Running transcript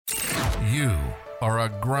You are a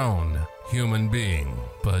grown human being,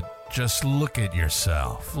 but just look at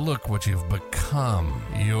yourself. Look what you've become.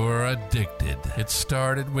 You're addicted. It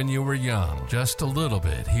started when you were young, just a little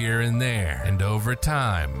bit here and there, and over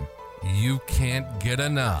time, you can't get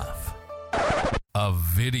enough of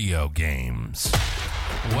video games.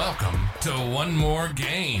 Welcome to One More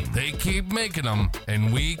Game. They keep making them,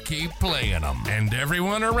 and we keep playing them. And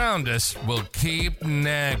everyone around us will keep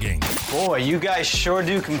nagging. Boy, you guys sure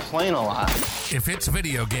do complain a lot. If it's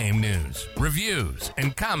video game news, reviews,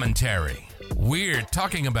 and commentary, we're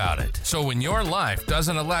talking about it. So when your life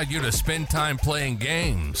doesn't allow you to spend time playing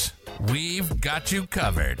games, we've got you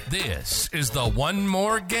covered. This is the One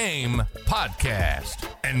More Game podcast.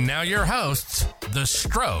 And now your hosts, The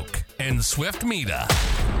Stroke and Swift Meta.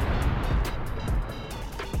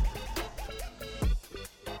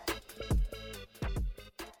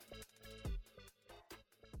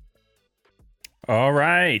 All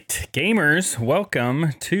right, gamers,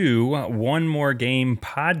 welcome to One More Game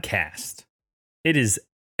podcast. It is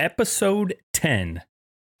episode 10,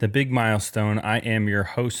 the big milestone. I am your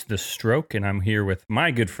host, The Stroke, and I'm here with my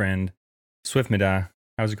good friend, Swift Meta.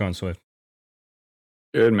 How's it going, Swift?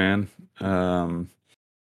 Good, man.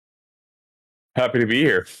 Happy to be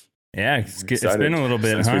here. Yeah, it's been a little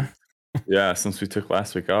bit, huh? Since we took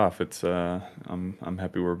last week off, it's I'm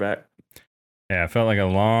happy we're back. Yeah, it felt like a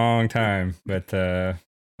long time, but a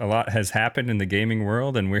lot has happened in the gaming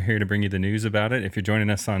world, and we're here to bring you the news about it. If you're joining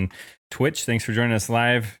us on Twitch, thanks for joining us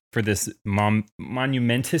live for this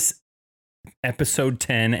monumentous episode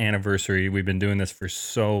 10 anniversary. We've been doing this for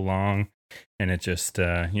so long, and it just,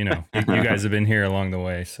 you guys have been here along the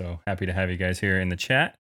way, so happy to have you guys here in the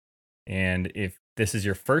chat. And if this is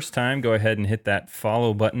your first time, go ahead and hit that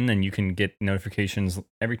follow button, and you can get notifications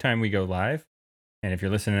every time we go live. And if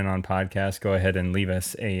you're listening on podcast, go ahead and leave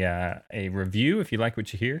us a review if you like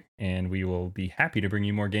what you hear, and we will be happy to bring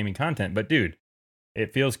you more gaming content. But dude,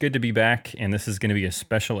 it feels good to be back, and this is going to be a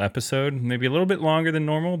special episode, maybe a little bit longer than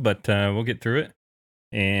normal, but we'll get through it.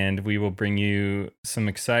 And we will bring you some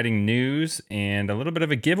exciting news and a little bit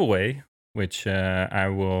of a giveaway, which I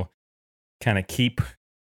will kind of keep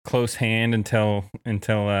close hand until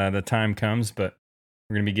the time comes. But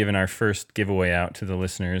we're going to be giving our first giveaway out to the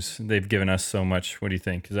listeners. They've given us so much. What do you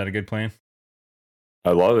think? Is that a good plan?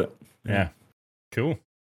 I love it. Yeah. Cool.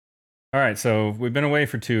 All right. So we've been away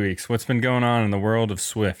for 2 weeks. What's been going on in the world of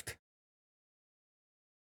Swift?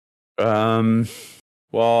 Well,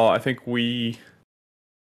 I think we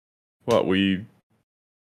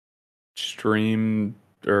streamed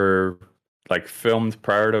or filmed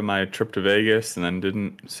prior to my trip to Vegas and then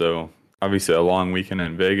didn't. So obviously a long weekend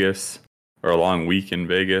in Vegas. Or a long week in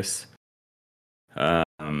Vegas. Got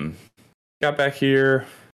back here.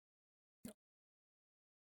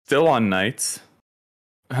 Still on nights.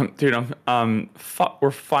 Dude, we're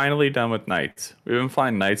finally done with nights. We've been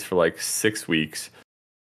flying nights for like 6 weeks.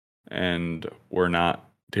 And we're not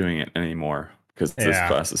doing it anymore. Because this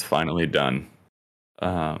class is finally done.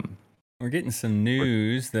 We're getting some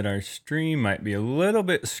news that our stream might be a little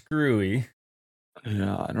bit screwy.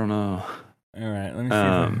 Yeah, I don't know. All right,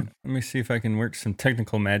 let me see if I can work some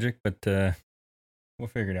technical magic, but we'll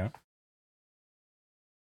figure it out.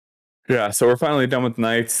 Yeah, so we're finally done with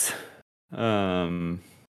nights, and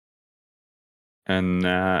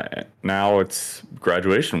now it's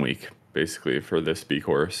graduation week, basically, for this B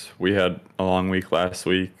course. We had a long week last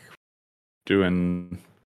week, doing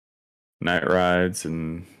night rides,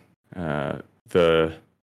 and the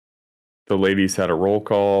ladies had a roll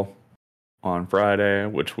call on Friday,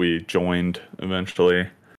 which we joined eventually.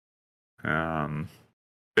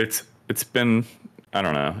 It's been, I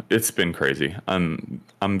don't know, it's been crazy. I'm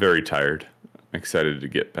very tired. I'm excited to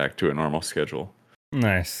get back to a normal schedule.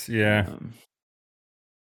 Nice, yeah.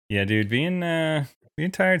 Yeah, dude, being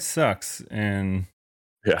tired sucks, and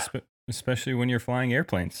yeah, especially when you're flying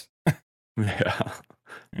airplanes. Yeah,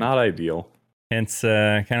 not ideal. Hence,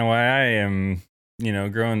 kind of why I am,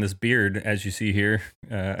 growing this beard, as you see here.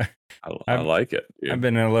 I like it. Dude. I've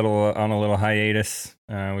been on a little hiatus,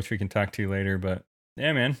 which we can talk to later. But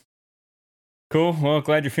yeah, man, cool. Well,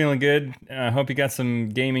 glad you're feeling good. I hope you got some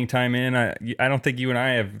gaming time in. I don't think you and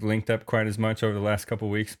I have linked up quite as much over the last couple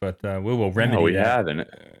of weeks, but we will remedy. No, we that. haven't.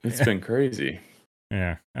 It's been crazy.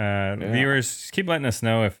 Yeah. Viewers, keep letting us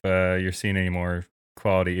know if you're seeing any more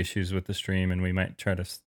quality issues with the stream, and we might try to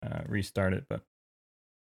restart it. But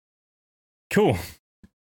cool.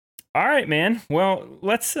 All right, man. Well,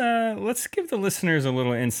 let's give the listeners a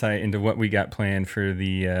little insight into what we got planned for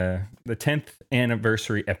the 10th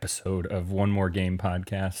anniversary episode of One More Game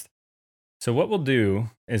podcast. So what we'll do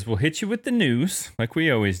is we'll hit you with the news, like we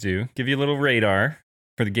always do, give you a little radar,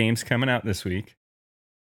 for the games coming out this week.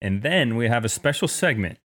 And then we have a special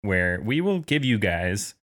segment where we will give you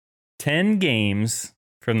guys 10 games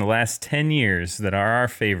from the last 10 years that are our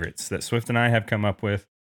favorites that Swift and I have come up with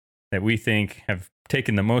that we think have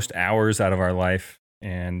taken the most hours out of our life,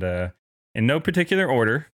 and in no particular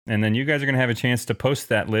order. And then you guys are going to have a chance to post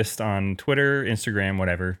that list on Twitter, Instagram,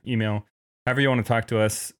 whatever, email, however you want to talk to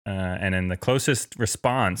us. And then the closest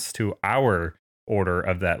response to our order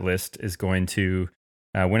of that list is going to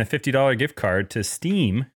win a $50 gift card to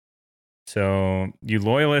Steam. So you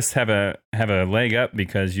loyalists have a leg up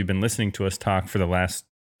because you've been listening to us talk for the last,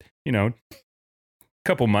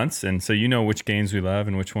 couple months, and so you know which games we love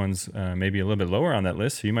and which ones maybe a little bit lower on that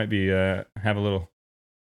list. So you might be have a little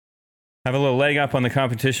leg up on the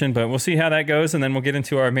competition, but we'll see how that goes, and then we'll get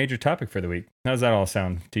into our major topic for the week. How does that all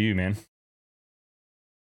sound to you, man?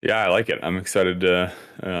 Yeah, I like it. I'm excited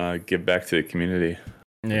to give back to the community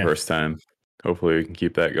the first time. Hopefully we can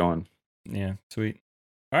keep that going. Yeah, sweet.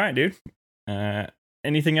 All right, dude.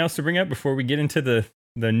 Anything else to bring up before we get into the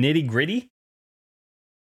nitty gritty?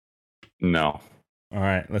 No. All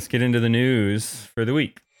right, let's get into the news for the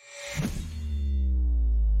week.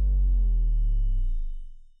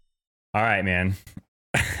 All right, man.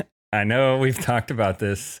 I know we've talked about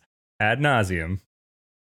this ad nauseum,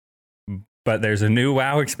 but there's a new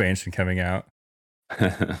WoW expansion coming out.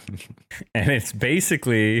 And it's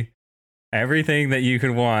basically everything that you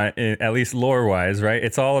could want, at least lore-wise, right?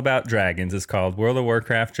 It's all about dragons. It's called World of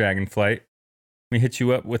Warcraft Dragonflight. Let me hit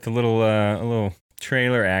you up with a little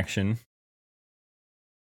trailer action.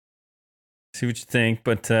 See what you think.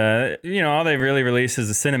 But, all they really release is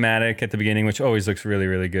a cinematic at the beginning, which always looks really,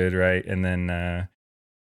 really good, right? And then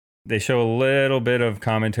they show a little bit of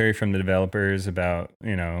commentary from the developers about,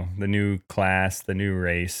 the new class, the new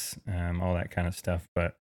race, all that kind of stuff.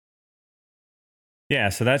 But yeah,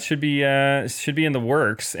 so that should be in the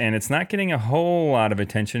works, and it's not getting a whole lot of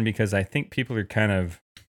attention because I think people are kind of,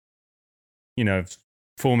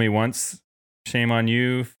 fool me once, shame on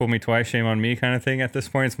you, fool me twice, shame on me kind of thing at this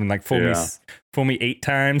point. It's been like fool me 8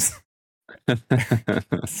 times. What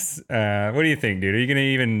do you think, dude? Are you going to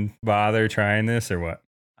even bother trying this or what?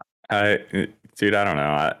 Dude, I don't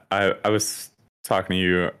know. I was talking to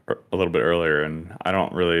you a little bit earlier, and I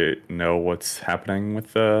don't really know what's happening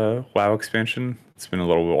with the WoW expansion. It's been a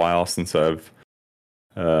little while since I've,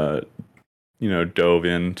 dove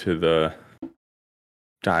in.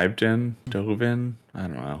 I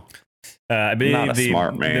don't know. I believe not a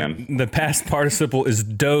smart man. The past participle is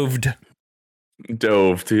doved.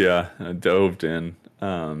 Doved, yeah. Doved in.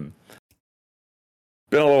 Been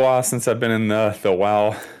a little while since I've been in the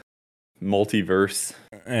WoW multiverse.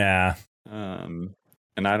 Yeah. And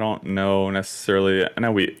I don't know necessarily. I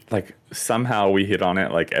know somehow we hit on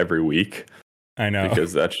it like every week. I know.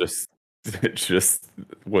 Because it just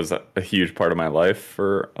was a huge part of my life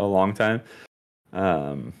for a long time.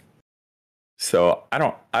 So I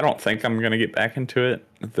don't think I'm gonna get back into it.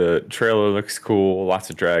 The trailer looks cool, lots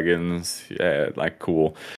of dragons, yeah, like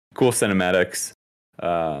cool cinematics.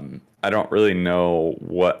 I don't really know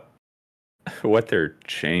what they're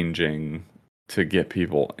changing to get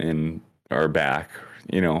people in or back.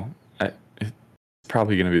 It's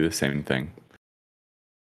probably gonna be the same thing.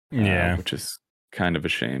 Yeah, which is kind of a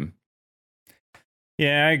shame.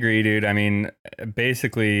 Yeah, I agree, dude. I mean,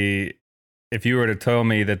 basically, if you were to tell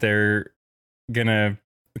me that they're gonna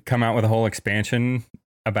come out with a whole expansion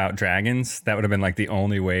about dragons, that would have been like the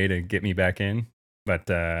only way to get me back in. But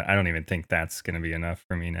I don't even think that's gonna be enough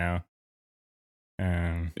for me now.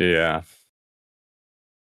 Yeah.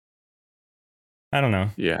 I don't know.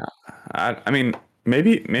 Yeah. I mean,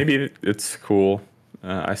 maybe it's cool.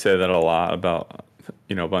 I say that a lot about,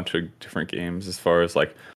 a bunch of different games as far as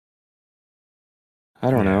like,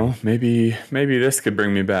 I don't know, maybe this could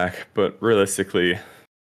bring me back, but realistically,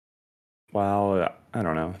 WoW, I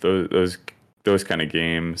don't know. Those kind of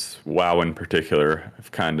games, WoW in particular,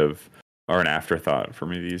 are an afterthought for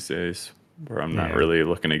me these days, where I'm not really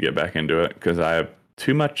looking to get back into it because I have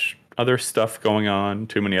too much other stuff going on,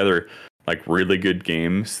 too many other like really good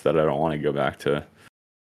games that I don't want to go back to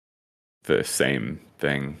the same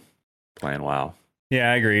thing playing WoW.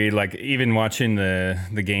 Yeah, I agree. Like even watching the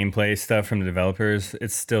gameplay stuff from the developers,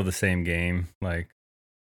 it's still the same game, like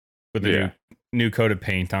with the new coat of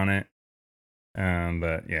paint on it.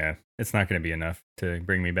 But yeah, it's not going to be enough to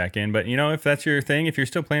bring me back in. But if that's your thing, if you're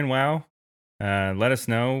still playing WoW, let us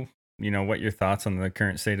know. What your thoughts on the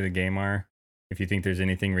current state of the game are. If you think there's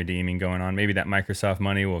anything redeeming going on, maybe that Microsoft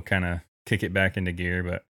money will kind of kick it back into gear.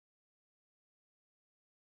 But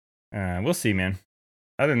we'll see, man.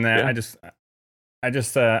 Other than that, I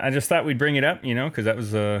just thought we'd bring it up, because that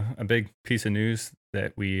was a big piece of news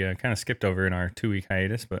that we kind of skipped over in our 2-week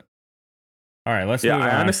hiatus. But all right, let's Yeah, move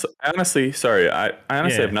on. sorry, I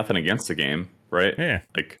honestly Yeah. have nothing against the game, right? Yeah.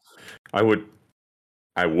 Like, I would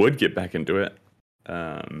get back into it.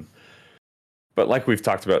 But like we've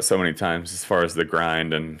talked about so many times, as far as the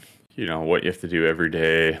grind and what you have to do every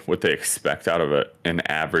day, what they expect out of an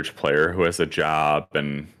average player who has a job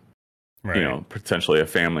and Right. potentially a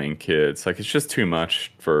family and kids, like it's just too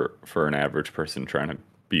much for an average person trying to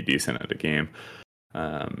be decent at a game.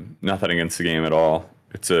 Nothing against the game at all.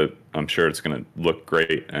 I'm sure it's going to look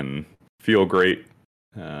great and feel great,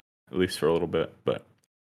 at least for a little bit, but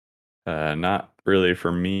not really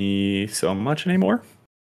for me so much anymore.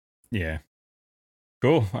 Yeah.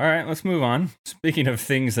 Cool. All right, let's move on. Speaking of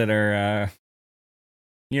things that are,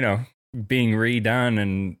 being redone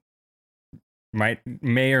and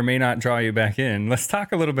may or may not draw you back in, let's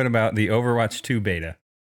talk a little bit about the Overwatch 2 beta.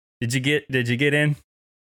 Did you get in?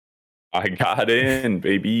 I got in,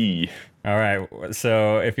 baby. All right.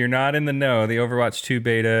 So if you're not in the know, the Overwatch 2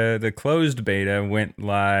 beta, the closed beta went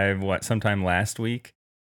live sometime last week.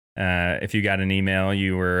 If you got an email,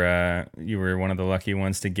 you were one of the lucky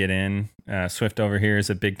ones to get in. Swift over here is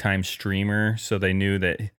a big time streamer, so they knew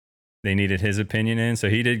that they needed his opinion in, so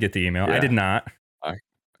he did get the email. Yeah. I did not. I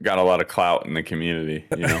got a lot of clout in the community,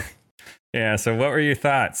 Yeah. So what were your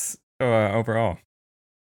thoughts overall?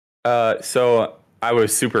 So I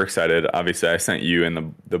was super excited. Obviously, I sent you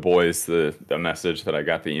and the boys the message that I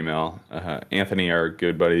got the email. Anthony, our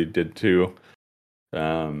good buddy, did too.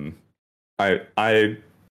 I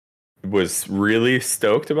was really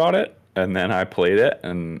stoked about it, and then I played it,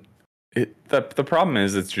 and the problem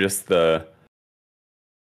is it's just the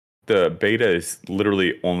beta is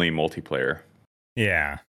literally only multiplayer.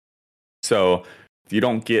 Yeah. So you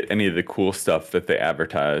don't get any of the cool stuff that they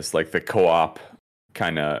advertise, like the co-op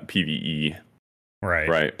kind of PvE,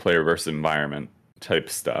 right? Player versus environment type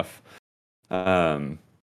stuff. So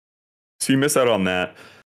you miss out on that.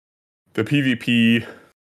 The PvP,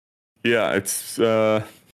 yeah, it's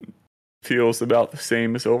feels about the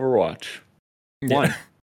same as Overwatch 1. Yeah.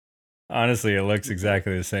 Honestly, it looks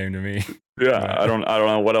exactly the same to me. Yeah, I don't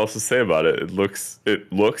know what else to say about it. It looks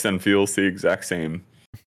and feels the exact same.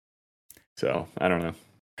 So I don't know.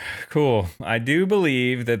 Cool. I do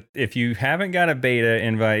believe that if you haven't got a beta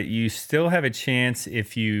invite, you still have a chance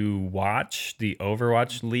if you watch the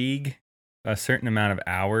Overwatch League a certain amount of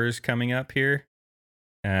hours coming up here.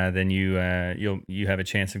 Then you have a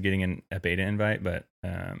chance of getting a beta invite. But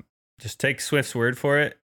just take Swift's word for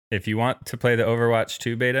it. If you want to play the Overwatch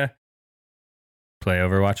 2 beta, play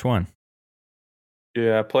Overwatch 1.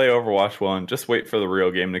 Yeah, play Overwatch 1. Just wait for the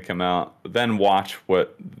real game to come out. Then watch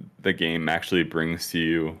what the game actually brings to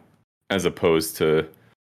you, as opposed to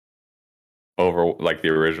like the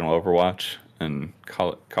original Overwatch, and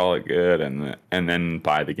call it good, and then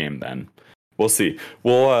buy the game. Then we'll see.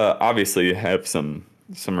 We'll obviously have some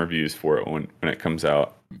reviews for it when it comes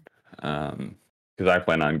out, because I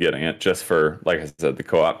plan on getting it just for, like I said, the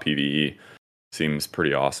co-op PvE seems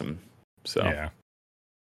pretty awesome. So yeah.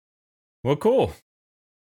 Well, cool.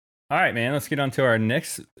 All right, man, let's get on to our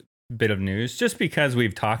next bit of news. Just because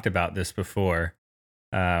we've talked about this before,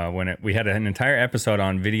 we had an entire episode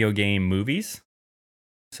on video game movies.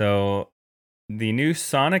 So the new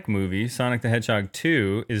Sonic movie, Sonic the Hedgehog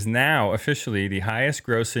 2, is now officially the highest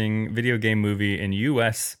grossing video game movie in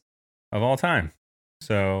US of all time.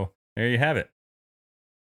 So there you have it.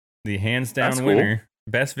 The hands down winner,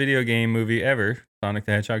 best video game movie ever, Sonic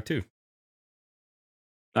the Hedgehog 2.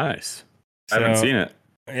 Nice. I haven't seen it.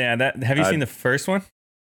 Yeah, have you seen the first one?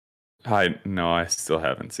 No, I still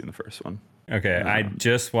haven't seen the first one. Okay, I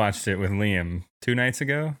just watched it with Liam 2 nights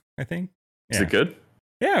ago, I think. Yeah. Is it good?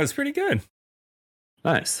 Yeah, it was pretty good.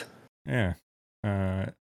 Nice. Yeah.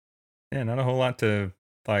 Not a whole lot to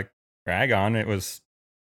brag on. It was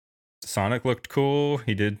Sonic looked cool.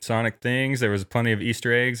 He did Sonic things. There was plenty of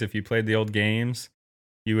Easter eggs. If you played the old games,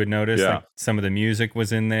 you would notice some of the music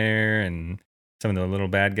was in there, and some of the little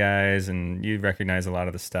bad guys, and you recognize a lot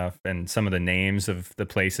of the stuff, and some of the names of the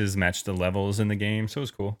places matched the levels in the game, so it was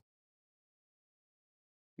cool.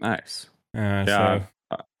 Nice. So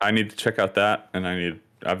I need to check out that, and I need,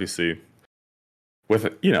 obviously, with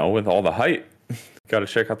all the hype, got to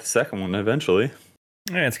check out the second one eventually.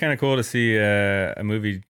 Yeah, it's kind of cool to see a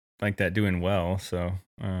movie like that doing well. So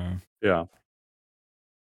yeah,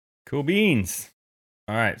 cool beans.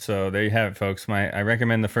 All right, so there you have it, folks. I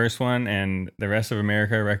recommend the first one, and the rest of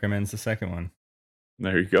America recommends the second one.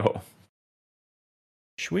 There you go.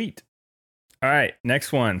 Sweet. All right,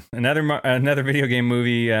 next one. Another video game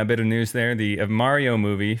movie bit of news there. The Mario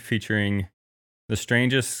movie featuring the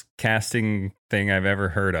strangest casting thing I've ever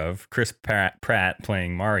heard of. Chris Pratt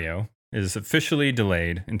playing Mario is officially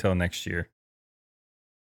delayed until next year.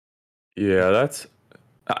 Yeah, that's.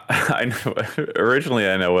 I know. Originally,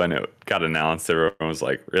 I know when it got announced, everyone was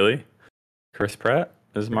like, "Really, Chris Pratt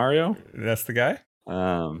is Mario?" That's the guy.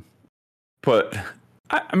 But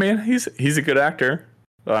I mean, he's a good actor.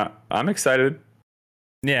 I'm excited.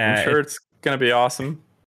 Yeah, I'm sure it's gonna be awesome.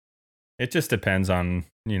 It just depends on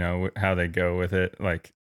how they go with it.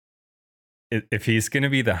 Like, if he's gonna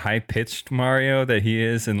be the high pitched Mario that he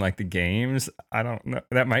is in like the games, I don't know.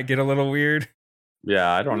 That might get a little weird.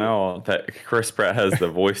 Yeah, I don't know that Chris Pratt has the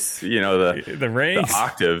voice, The range, the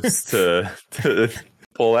octaves to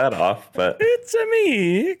pull that off. But it's a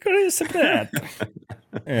me, Chris Pratt.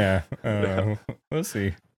 Yeah, we'll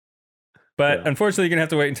see. But unfortunately, you're gonna have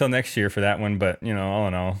to wait until next year for that one. But all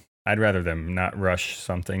in all, I'd rather them not rush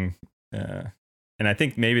something. And I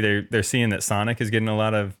think maybe they're seeing that Sonic is getting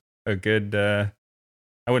a good. I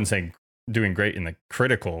wouldn't say doing great in the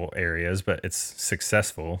critical areas, but it's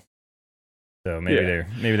successful. So maybe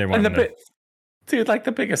they're wanting to. Dude, like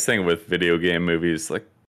the biggest thing with video game movies, like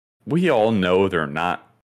we all know they're not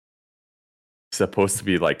supposed to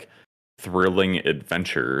be like thrilling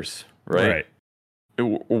adventures, right?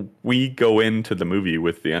 We go into the movie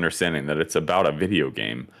with the understanding that it's about a video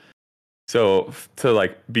game. So to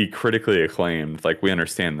like be critically acclaimed, like we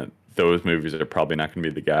understand that those movies are probably not going to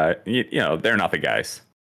be the guy. They're not the guys,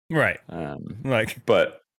 right?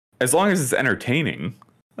 But as long as it's entertaining,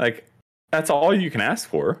 like that's all you can ask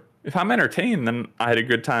for. If I'm entertained, then I had a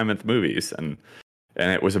good time at the movies, and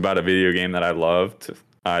it was about a video game that I loved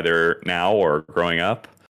either now or growing up.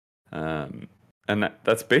 And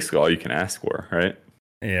that's basically all you can ask for, right?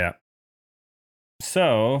 Yeah.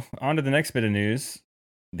 So on to the next bit of news.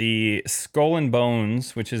 The Skull and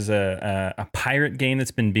Bones, which is a pirate game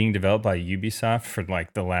that's been being developed by Ubisoft for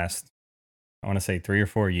like the last, I want to say 3 or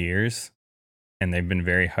 4 years. And they've been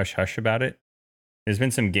very hush-hush about it. There's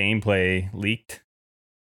been some gameplay leaked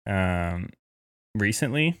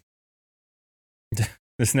recently.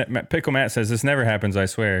 Pickle Matt says, this never happens, I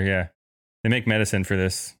swear. Yeah. They make medicine for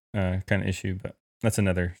this kind of issue, but that's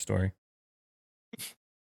another story.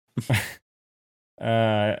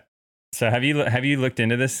 So have you looked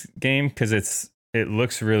into this game? Because it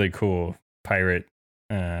looks really cool. Pirate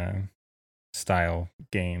style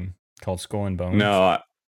game called Skull and Bones. No,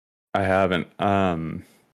 I haven't.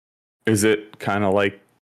 Is it kind of like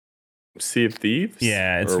Sea of Thieves?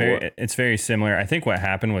 Yeah, it's very similar. I think what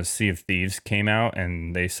happened was Sea of Thieves came out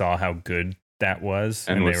and they saw how good that was,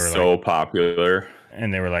 and they was were so popular.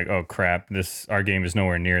 And they were like, "Oh crap! Our game is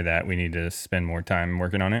nowhere near that. We need to spend more time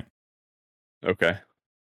working on it." Okay.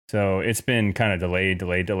 So it's been kind of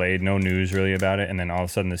delayed. No news really about it, and then all of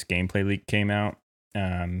a sudden this gameplay leak came out.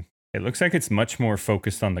 It looks like it's much more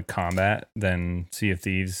focused on the combat than Sea of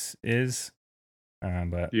Thieves is.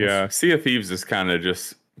 But yeah, Sea of Thieves is kind of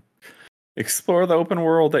just explore the open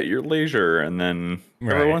world at your leisure, and then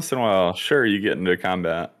every once in a while, sure, you get into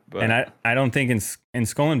combat. But and I don't think in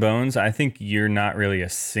Skull and Bones, I think you're not really a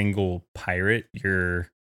single pirate. You're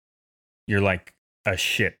like a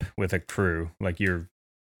ship with a crew. Like you're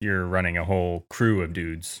running a whole crew of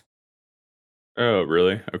dudes. Oh,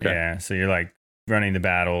 really? Okay. Yeah, so you're like running the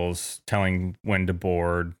battles, telling when to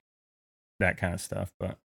board, that kind of stuff.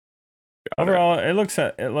 But overall, it looks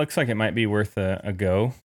like it might be worth a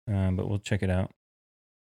go. But we'll check it out.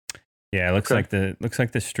 Yeah, it looks like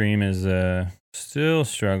the stream is still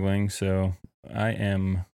struggling, so I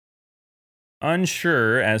am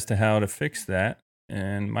unsure as to how to fix that.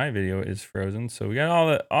 And my video is frozen, so we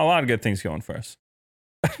got a lot of good things going for us.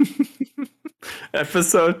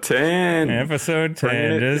 Episode 10. Episode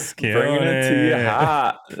 10. Just bringing it to you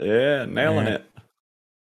hot. Yeah, nailing it.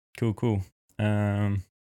 Cool.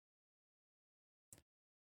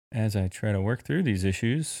 As I try to work through these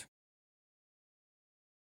issues.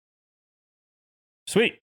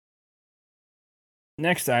 Sweet.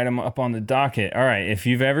 Next item up on the docket. All right, if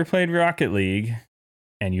you've ever played Rocket League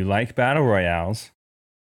and you like battle royales,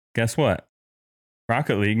 guess what?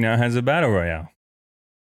 Rocket League now has a battle royale.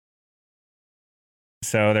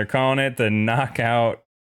 So they're calling it the knockout.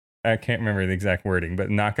 I can't remember the exact wording, but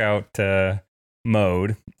knockout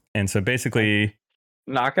mode. And so basically,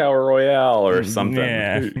 knockout royale or something.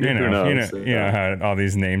 Yeah, who knows? You know how all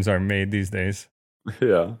these names are made these days.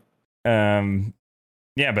 Yeah.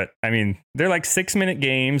 Yeah, but I mean, they're like 6-minute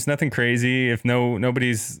games, nothing crazy. If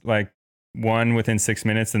nobody's like won within 6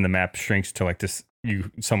 minutes, then the map shrinks to like this.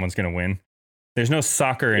 Someone's gonna win. There's no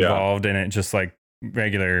soccer involved in it, just like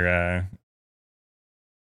regular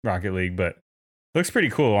Rocket League. But Looks pretty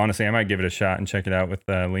cool, honestly. I might give it a shot and check it out with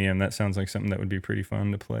Liam. That sounds like something that would be pretty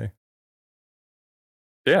fun to play.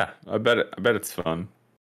 Yeah, I bet it's fun.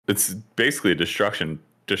 It's basically a destruction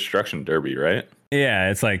derby, right? Yeah,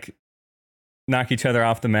 it's like knock each other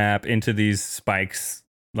off the map into these spikes,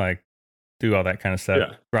 like do all that kind of stuff.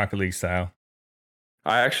 Yeah. Rocket League style.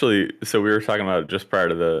 So we were talking about it just prior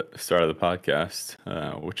to the start of the podcast,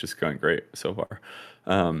 which is going great so far.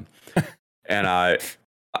 And I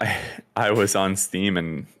was on Steam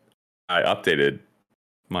and I updated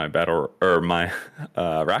my my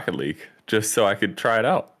Rocket League just so I could try it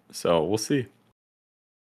out. So we'll see.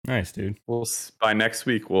 Nice, dude. By next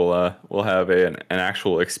week we'll have an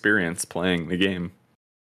actual experience playing the game.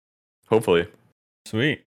 Hopefully.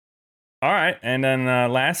 Sweet. All right, and then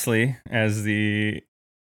lastly, as we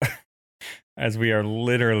are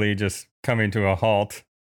literally just coming to a halt,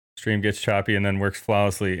 stream gets choppy and then works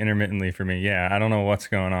flawlessly intermittently for me. Yeah, I don't know what's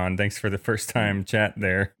going on. Thanks for the first time chat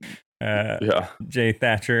there. Jay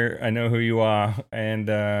Thatcher, I know who you are. And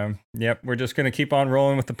yep, we're just going to keep on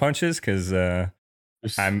rolling with the punches because I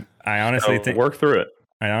honestly think work through it.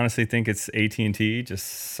 I honestly think it's AT&T just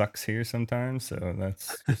sucks here sometimes. So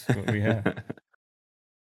that's just what we have.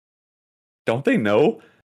 Don't they know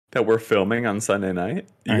that we're filming on Sunday night?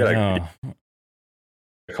 You gotta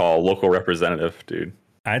call a local representative, dude.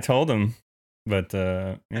 I told him, but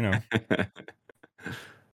probably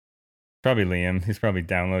Liam. He's probably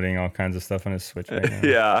downloading all kinds of stuff on his Switch right now.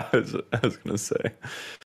 Yeah, I was gonna say,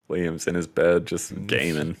 Liam's in his bed just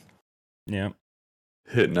gaming. Yeah,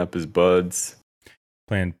 hitting up his buds,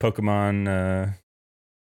 playing Pokemon.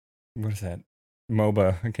 What is that?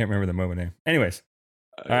 MOBA. I can't remember the MOBA name. Anyways,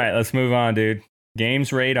 all right, let's move on, dude.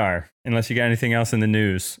 Games radar. Unless you got anything else in the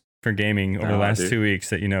news for gaming over the last 2 weeks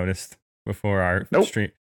that you noticed before our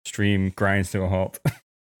stream grinds to a halt.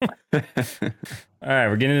 All right,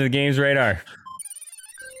 we're getting into the games radar.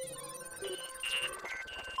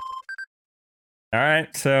 All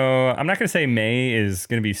right, so I'm not going to say May is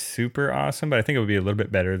going to be super awesome, but I think it will be a little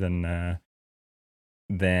bit better than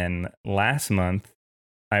last month.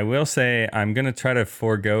 I will say I'm going to try to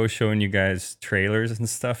forego showing you guys trailers and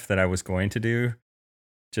stuff that I was going to do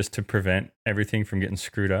just to prevent everything from getting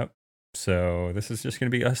screwed up. So this is just going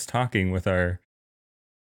to be us talking with our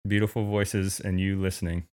beautiful voices and you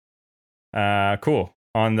listening. Cool.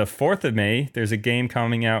 On the 4th of May, there's a game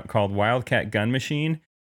coming out called Wildcat Gun Machine.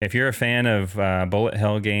 If you're a fan of bullet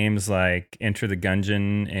hell games like Enter the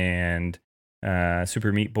Gungeon and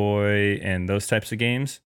Super Meat Boy and those types of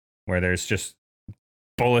games where there's just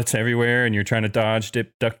bullets everywhere and you're trying to dodge,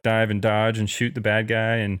 dip, duck, dive, and dodge and shoot the bad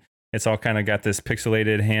guy, and it's all kind of got this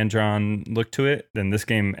pixelated, hand-drawn look to it, then this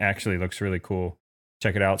game actually looks really cool.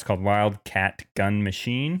 Check it out. It's called Wildcat Gun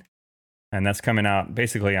Machine, and that's coming out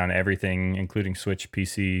basically on everything, including Switch,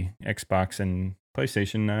 PC, Xbox, and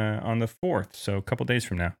PlayStation on the 4th, so a couple days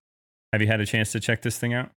from now. Have you had a chance to check this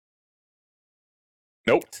thing out?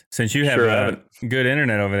 Nope. Since you have good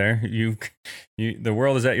internet over there, you the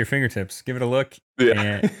world is at your fingertips. Give it a look.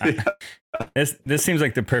 Yeah. This seems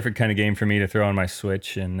like the perfect kind of game for me to throw on my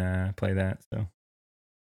Switch and play that. So,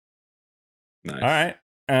 nice. All right.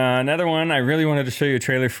 Another one I really wanted to show you a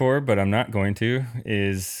trailer for, but I'm not going to,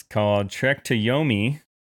 is called Trek to Yomi.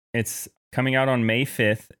 It's coming out on May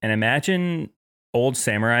 5th. And imagine old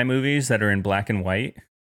samurai movies that are in black and white.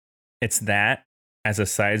 It's that as a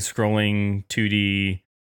side-scrolling 2D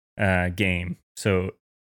game. So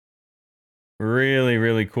really,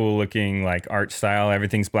 really cool looking like art style.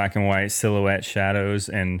 Everything's black and white, silhouette, shadows,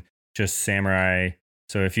 and just samurai.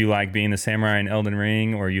 So if you like being the samurai in Elden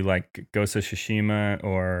Ring, or you like Ghost of Tsushima,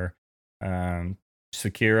 or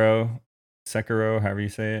Sekiro, however you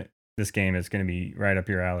say it, this game is going to be right up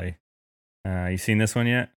your alley. You seen this one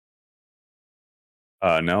yet?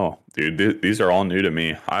 No, dude. These are all new to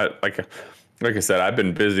me. Like I said, I've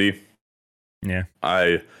been busy. Yeah.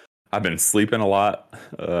 I've been sleeping a lot,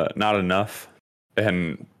 not enough,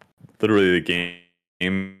 and literally the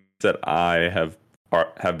game that I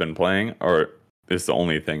have been playing is the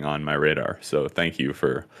only thing on my radar. So thank you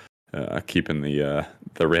for keeping the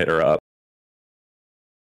radar up,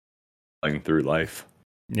 playing through life.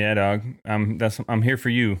 Yeah, dog. I'm here for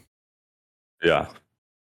you. Yeah.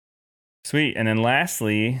 Sweet. And then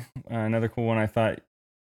lastly, another cool one I thought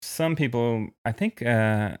some people, I think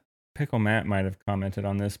Pickle Matt might have commented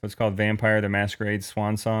on this, but it's called Vampire the Masquerade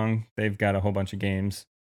Swan Song. They've got a whole bunch of games.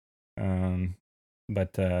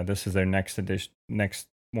 But this is their next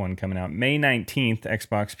one coming out. May 19th,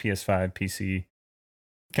 Xbox, PS5, PC.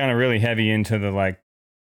 Kind of really heavy into the like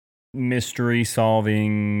mystery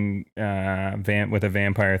solving with a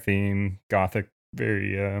vampire theme, gothic,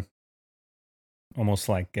 very almost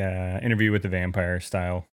like Interview with the Vampire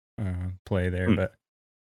style play there, but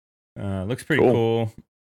looks pretty cool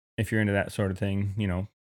if you're into that sort of thing. You know,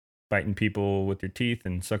 biting people with your teeth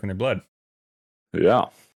and sucking their blood. Yeah.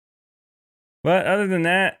 But other than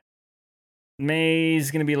that,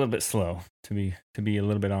 May's gonna be a little bit slow. To be a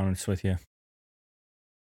little bit honest with you.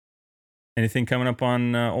 Anything coming up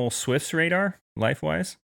on old Swift's radar, life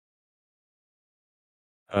wise?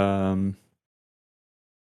 No,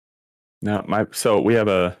 so we have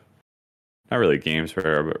a not really games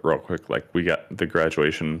fair, but real quick, like we got the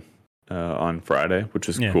graduation on Friday, which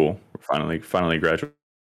is cool. We're finally graduating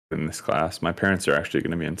in this class. My parents are actually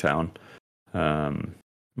going to be in town.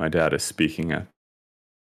 My dad is speaking at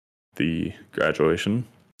the graduation.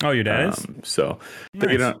 Oh, your dad is? So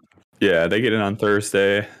nice. they get in on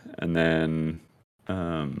Thursday and then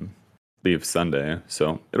leave Sunday.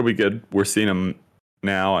 So it'll be good. We're seeing them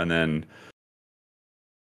now, and then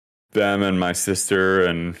them and my sister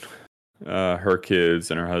and her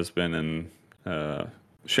kids and her husband and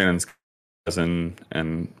Shannon's cousin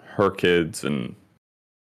and her kids and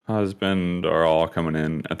husband are all coming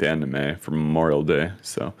in at the end of May for Memorial Day.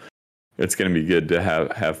 So it's going to be good to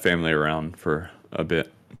have family around for a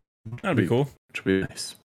bit. That'd be cool. Which would be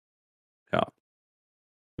nice. Yeah.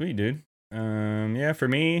 Sweet, dude. Yeah, for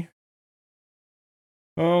me.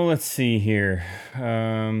 Oh, let's see here.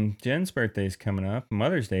 Jen's birthday's coming up.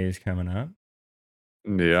 Mother's Day is coming up.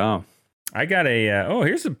 Yeah. I got a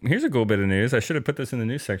here's a cool bit of news. I should have put this in the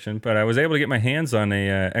news section, but I was able to get my hands on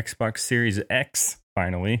a Xbox Series X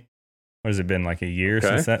finally. What has it been, like a year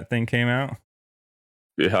since that thing came out?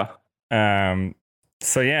 Yeah.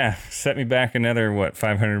 So yeah, set me back another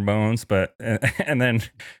 500 bones, but and then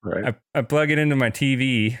I plug it into my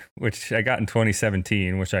TV, which I got in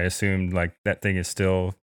 2017, which I assumed like that thing is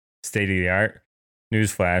still state of the art.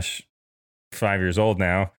 Newsflash, 5 years old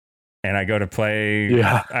now. And I go to play,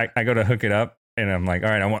 I go to hook it up, and I'm like, all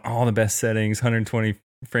right, I want all the best settings, 120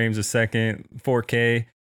 frames a second, 4K.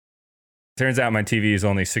 Turns out my TV is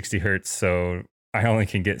only 60 hertz, so I only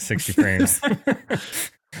can get 60 frames.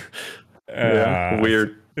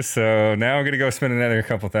 Weird. So now I'm going to go spend another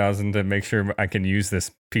couple thousand to make sure I can use this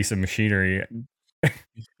piece of machinery.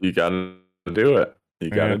 You got to do it. You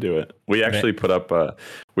got to do it. We actually put up,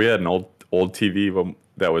 we had an old TV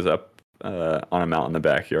that was up on a mountain in the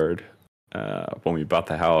backyard when we bought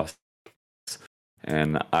the house,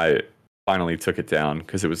 and I finally took it down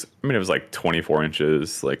because it was like 24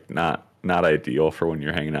 inches, like not ideal for when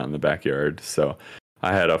you're hanging out in the backyard. So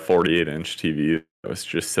I had a 48-inch TV that was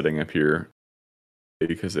just sitting up here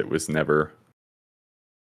because it was never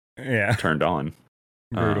turned on.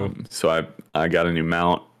 Brutal. So I got a new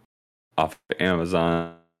mount off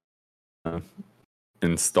Amazon,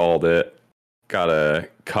 installed it, got a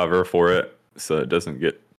cover for it so it doesn't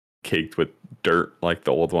get caked with dirt like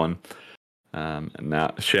the old one. And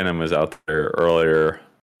now Shannon was out there earlier,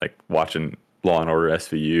 like watching Law and Order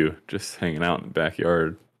SVU, just hanging out in the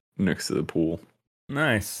backyard next to the pool.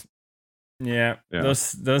 Nice. Yeah.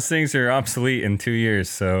 Those things are obsolete in 2 years,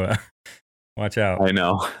 so watch out. I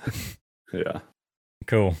know. Yeah.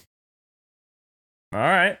 Cool. All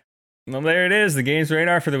right. Well, there it is, the games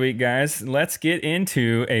radar for the week, guys. Let's get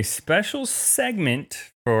into a special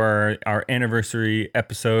segment for our anniversary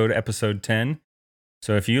episode 10.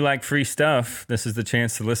 So if you like free stuff, this is the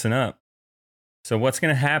chance to listen up. So what's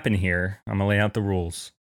going to happen here? I'm going to lay out the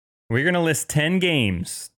rules. We're going to list 10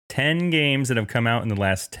 games that have come out in the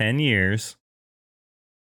last 10 years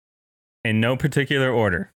in no particular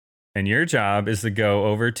order. And your job is to go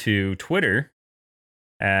over to Twitter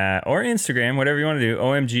or Instagram, whatever you want to do,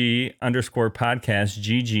 OMG_podcast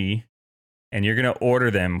GG, and you're going to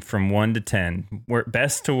order them from 1 to 10. We're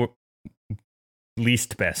best to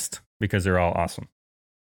least best because they're all awesome.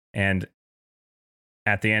 And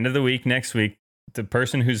at the end of the week, next week, the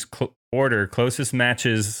person whose order closest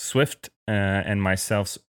matches Swift and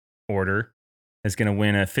myself's order is going to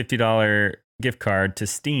win a $50 gift card to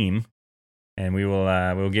Steam. And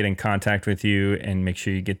we'll get in contact with you and make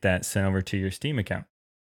sure you get that sent over to your Steam account.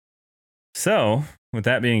 So, with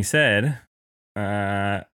that being said,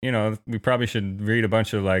 we probably should read a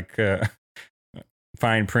bunch of like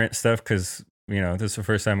fine print stuff because, this is the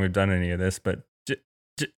first time we've done any of this. But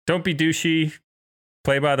don't be douchey,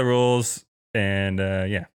 play by the rules, and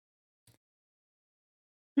yeah.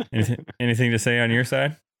 Anything to say on your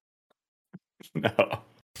side? No. All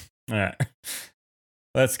right.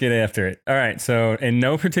 Let's get after it. All right. So in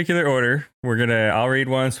no particular order, I'll read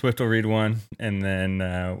one, Swift will read one, and then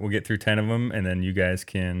we'll get through 10 of them. And then you guys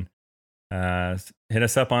can hit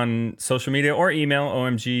us up on social media or email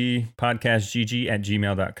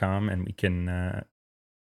omgpodcastgg@gmail.com. And we can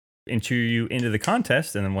enter you into the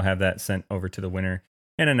contest, and then we'll have that sent over to the winner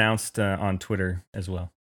and announced on Twitter as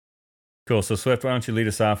well. Cool. So Swift, why don't you lead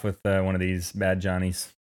us off with one of these bad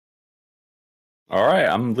Johnnies? All right,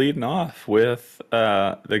 I'm leading off with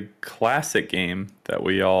the classic game that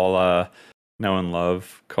we all know and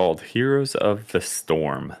love called Heroes of the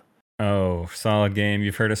Storm. Oh, solid game.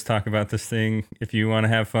 You've heard us talk about this thing. If you want to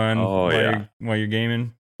have fun while you're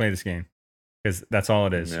gaming, play this game. Because that's all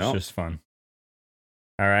it is. Yep. It's just fun.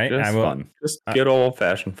 All right. Just fun. Just good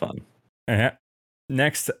old-fashioned fun.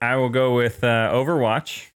 Next, I will go with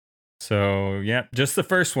Overwatch. So, yeah, just the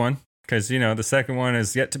first one. Because, the second one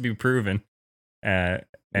is yet to be proven. And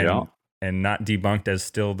not debunked as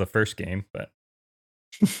still the first game. But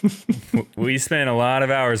we spent a lot of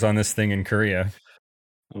hours on this thing in Korea.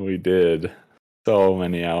 We did. So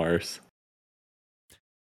many hours.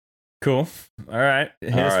 Cool. All right.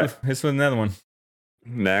 Hit us with another one.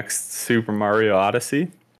 Next, Super Mario Odyssey.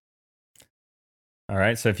 All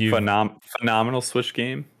right. So if you phenomenal Switch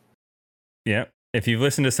game. Yeah. If you've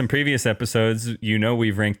listened to some previous episodes,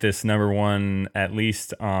 we've ranked this number one at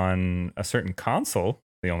least on a certain console,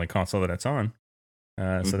 the only console that it's on.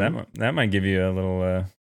 So that might give you a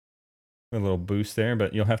little boost there,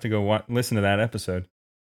 but you'll have to go listen to that episode.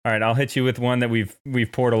 All right, I'll hit you with one that we've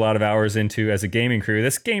poured a lot of hours into as a gaming crew.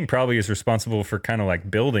 This game probably is responsible for kind of like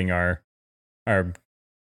building our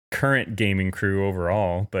current gaming crew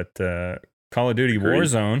overall, but Call of Duty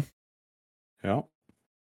Warzone. Yeah.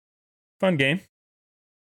 Fun game.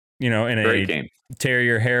 In Great game. Tear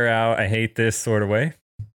your hair out, I hate this sort of way.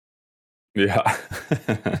 Yeah.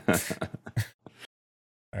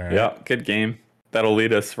 All right. Yeah, good game. That'll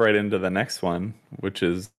lead us right into the next one, which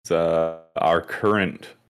is our current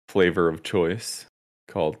flavor of choice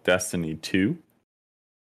called Destiny 2.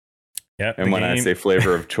 Yeah. And when I say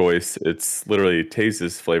flavor of choice, it's literally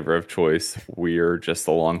Taze's flavor of choice. We're just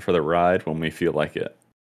along for the ride when we feel like it.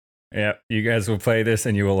 Yeah, you guys will play this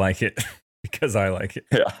and you will like it because I like it.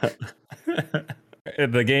 Yeah.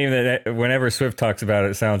 The game that whenever Swift talks about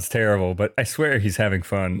it sounds terrible, but I swear he's having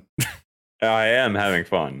fun. I am having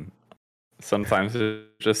fun. Sometimes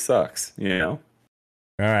it just sucks, All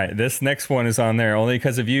right, this next one is on there only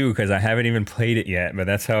because of you, because I haven't even played it yet. But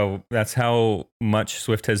that's how much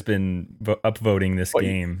Swift has been upvoting this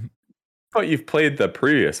game. But you've played the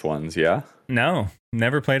previous ones, yeah? No,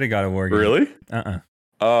 never played a God of War game. Really?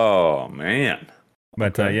 Oh man.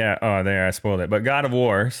 But okay. There, I spoiled it. But God of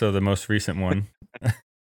War, so the most recent one.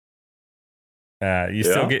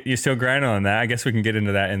 You still grinding on that. I guess we can get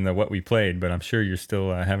into that in the what we played, but I'm sure you're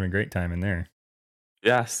still having a great time in there.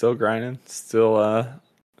 Yeah, still grinding, still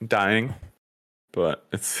dying, but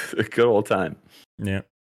it's a good old time. Yeah.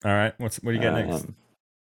 All right. What do you got next?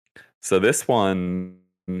 So this one,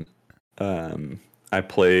 I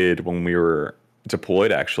played when we were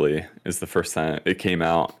deployed. Actually, is the first time it came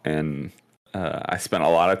out, and I spent a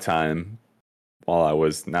lot of time while I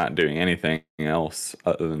was not doing anything else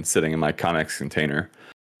other than sitting in my comics container.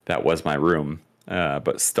 That was my room.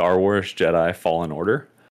 But Star Wars Jedi Fallen Order.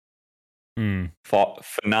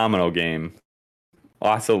 Phenomenal game.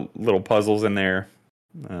 Lots of little puzzles in there.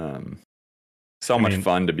 Much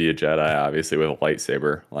fun to be a Jedi, obviously, with a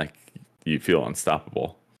lightsaber. Like, you feel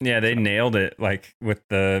unstoppable. Yeah, they nailed it, like with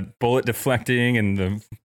the bullet deflecting and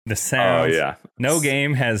the sounds. Oh, yeah. No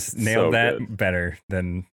game has nailed that better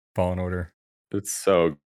than Fallen Order. It's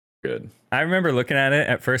so good. I remember looking at it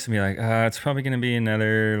at first and be like, it's probably going to be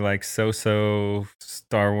another like so-so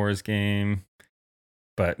Star Wars game.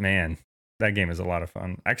 But man, that game is a lot of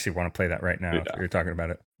fun. I actually want to play that right now if you're talking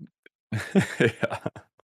about it. Yeah.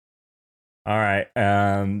 All right.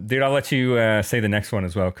 Dude, I'll let you say the next one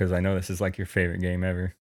as well, because I know this is like your favorite game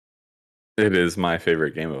ever. It is my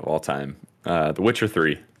favorite game of all time. The Witcher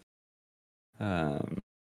 3.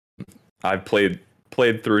 I've played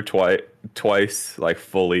through twice, like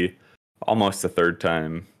fully, almost a third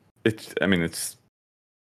time. If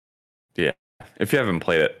you haven't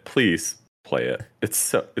played it, please play it.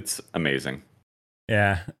 It's amazing.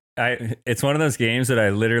 Yeah. It's one of those games that I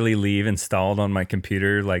literally leave installed on my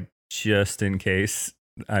computer, like just in case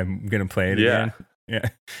I'm going to play it again. Yeah.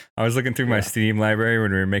 I was looking through my Steam library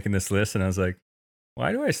when we were making this list, and I was like,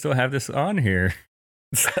 why do I still have this on here?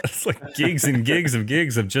 It's like gigs and gigs of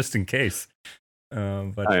just in case.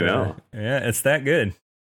 But I know. It's that good.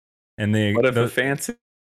 And what if it fancy?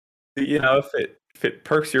 If it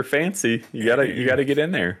perks your fancy, you gotta get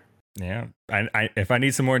in there. Yeah. If I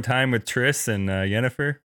need some more time with Triss and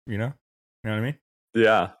Yennefer, you know what I mean?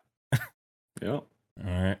 Yeah. Yep.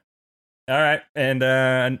 All right. And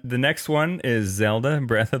the next one is Zelda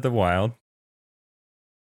Breath of the Wild.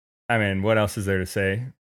 I mean, what else is there to say?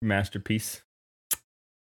 Masterpiece.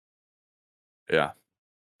 Yeah,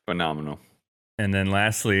 phenomenal. And then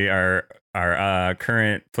lastly, our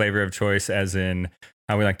current flavor of choice, as in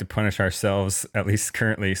how we like to punish ourselves, at least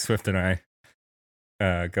currently, Swift and I.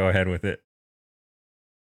 Go ahead with it.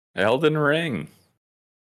 Elden Ring.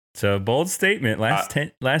 So bold statement. Last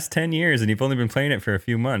 10 years, and you've only been playing it for a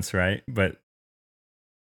few months, right? But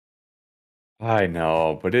I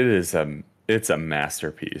know, but it's a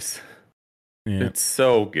masterpiece. yeah. It's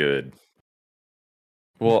so good.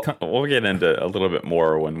 Well, we'll get into a little bit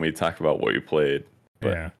more when we talk about what you played. But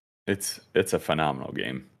yeah. it's a phenomenal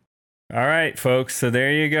game. All right, folks. So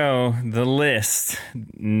there you go. The list.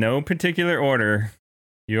 No particular order.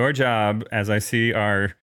 Your job, as I see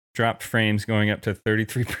our dropped frames going up to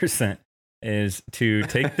 33%, is to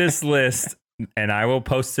take this list, and I will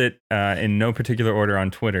post it in no particular order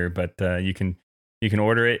on Twitter, but you can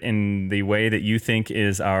order it in the way that you think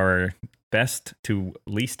is our best to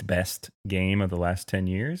least best game of the last 10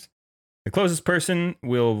 years. The closest person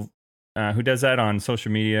will who does that on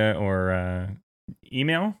social media or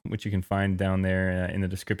email, which you can find down there in the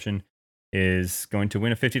description, is going to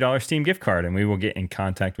win a $50 Steam gift card, and we will get in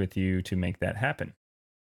contact with you to make that happen.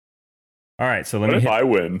 All right, so What if I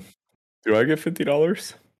win? Do I get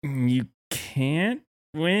 $50? You can't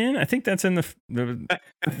win. I think that's in the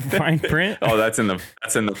fine print. Oh, that's in the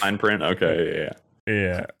fine print. Okay,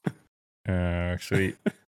 yeah. Sweet.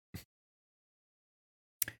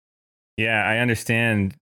 Yeah, I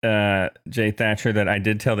understand, Jay Thatcher, that I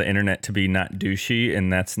did tell the internet to be not douchey,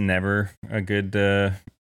 and that's never a good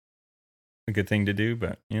thing to do.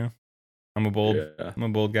 But you know, I'm a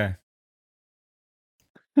bold guy.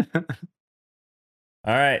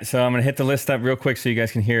 All right, so I'm gonna hit the list up real quick so you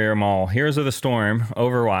guys can hear them all. Heroes of the Storm,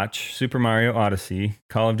 Overwatch, Super Mario Odyssey,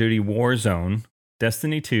 Call of Duty Warzone,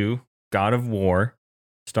 Destiny 2, God of War,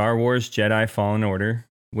 Star Wars Jedi Fallen Order,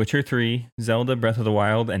 Witcher 3, Zelda Breath of the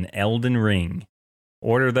Wild, and Elden Ring.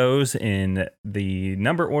 Order those in the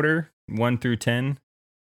number order, 1 through 10.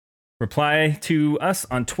 Reply to us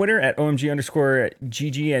on Twitter at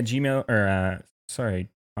OMG_GG at Gmail, or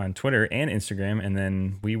on Twitter and Instagram, and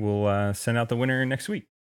then we will send out the winner next week.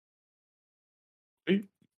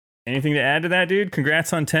 Anything to add to that, dude?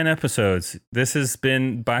 Congrats on 10 episodes. This has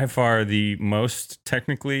been by far the most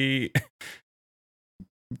technically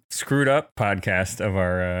screwed up podcast of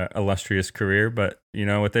our illustrious career, but you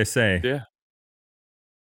know what they say. Yeah.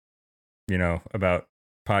 You know, about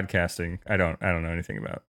podcasting. I don't know anything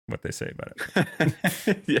about what they say about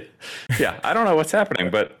it. Yeah. I don't know what's happening,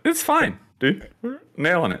 but it's fine, dude. We're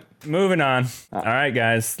nailing it. Moving on. All right,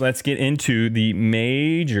 guys, let's get into the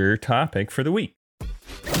major topic for the week.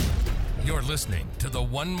 You're listening to the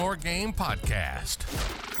One More Game podcast.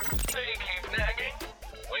 They keep nagging,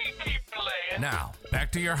 we keep playing. Now,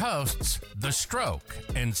 back to your hosts, The Stroke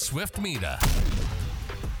and Swift Mita.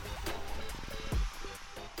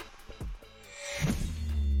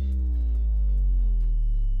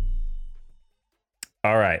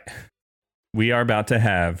 All right. We are about to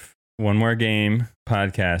have One More Game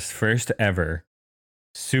podcast, first ever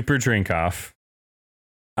Super Drink Off.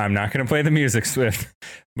 I'm not going to play the music, Swift,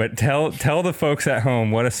 but tell the folks at home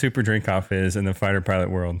what a Super Drink Off is in the fighter pilot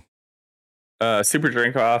world. Super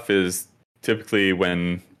Drink Off is typically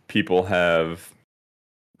when people have,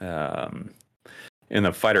 in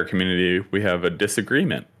the fighter community, we have a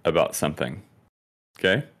disagreement about something.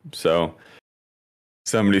 Okay? So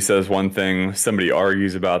somebody says one thing, somebody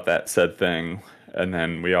argues about that said thing, and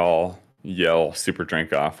then we all yell Super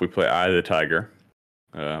Drink Off. We play Eye of the Tiger,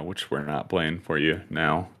 which we're not playing for you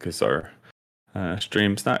now because our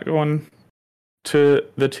stream's not going to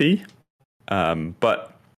the T.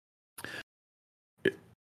 But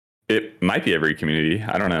it might be every community.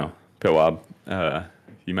 I don't know. Pitwab,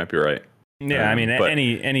 you might be right. Yeah, I mean,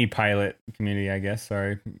 any pilot community, I guess.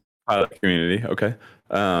 Sorry. Pilot community, okay.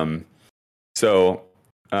 So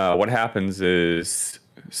what happens is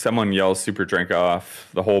someone yells Super Drink Off,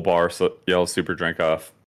 the whole bar yells Super Drink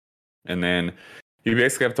Off, and then you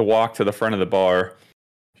basically have to walk to the front of the bar.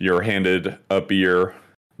 You're handed a beer.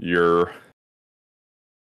 Your,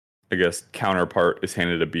 I guess, counterpart is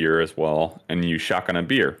handed a beer as well, and you shotgun a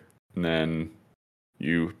beer. And then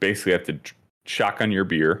you basically have to shotgun your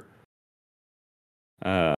beer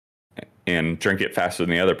and drink it faster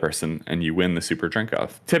than the other person, and you win the Super Drink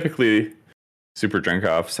Off. Typically, Super Drink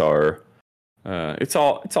Offs are it's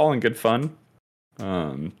all in good fun.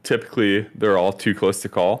 Typically, they're all too close to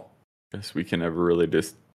call. Guess we can never really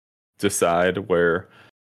just decide where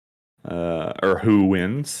or who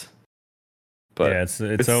wins. But yeah,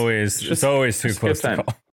 it's always too close to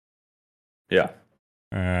call. Yeah.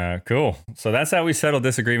 Cool. So that's how we settle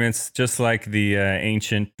disagreements, just like the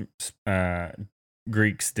ancient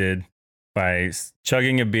Greeks did. by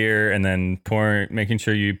chugging a beer and then making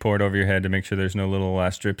sure you pour it over your head to make sure there's no little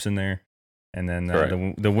strips in there. And then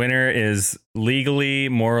the winner is legally,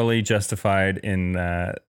 morally justified in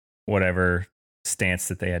whatever stance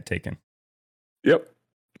that they had taken. Yep.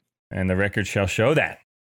 And the record shall show that.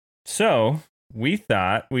 So we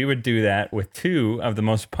thought we would do that with two of the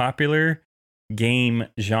most popular game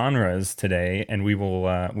genres today, and we will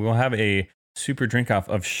have a super drink off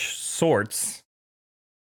of sorts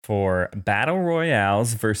for battle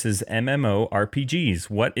royales versus MMORPGs.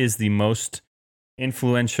 What is the most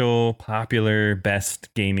influential, popular,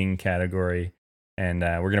 best gaming category? And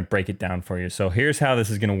we're going to break it down for you. So here's how this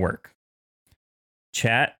is going to work.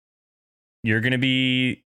 Chat, you're going to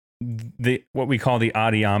be what we call the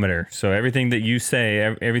audiometer. So everything that you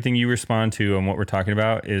say, everything you respond to and what we're talking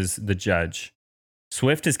about is the judge.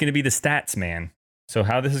 Swift is going to be the stats man. So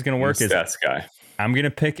how this is going to work is stats guy. I'm going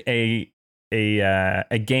to pick a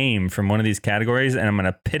game from one of these categories, and I'm going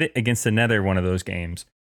to pit it against another one of those games.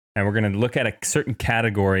 And we're going to look at a certain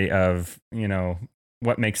category of,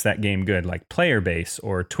 what makes that game good, like player base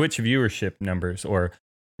or Twitch viewership numbers or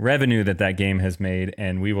revenue that game has made.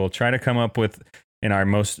 And we will try to come up with, in our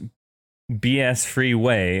most BS-free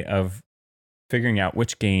way, of figuring out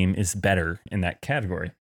which game is better in that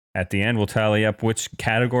category. At the end, we'll tally up which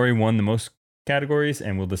category won the most categories,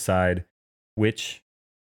 and we'll decide which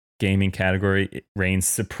gaming category reigns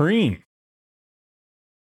supreme.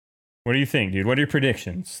 What do you think, dude? What are your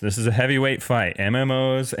predictions? This is a heavyweight fight.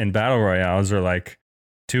 MMOs and battle royales are like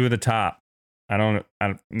two of the top. I don't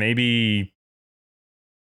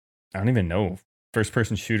even know.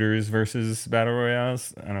 First-person shooters versus battle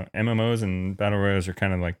royales. I don't know. MMOs and battle royales are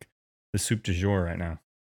kind of like the soup du jour right now.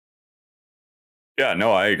 Yeah,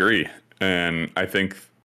 no, I agree. And I think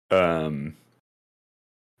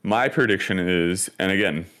my prediction is, and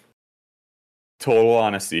again, total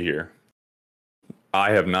honesty here,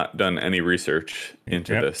 I have not done any research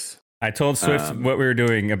into this. I told Swift what we were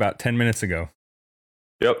doing about 10 minutes ago.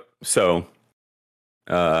 Yep. So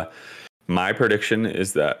my prediction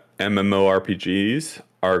is that MMORPGs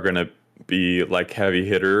are going to be like heavy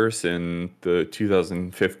hitters in the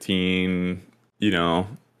 2015,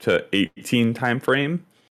 to 18 time frame.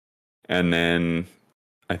 And then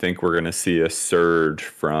I think we're going to see a surge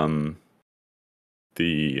from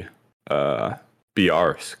the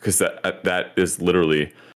BRs, because that is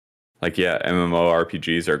literally like, yeah,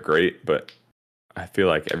 MMORPGs are great, but I feel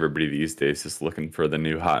like everybody these days is looking for the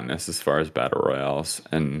new hotness as far as battle royales.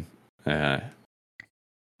 And I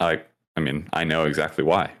know exactly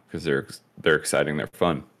why, because they're exciting, they're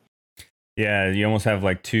fun. Yeah, you almost have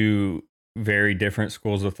like two very different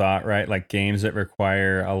schools of thought, right? Like games that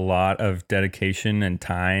require a lot of dedication and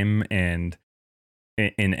time, and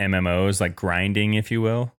in MMOs, like grinding, if you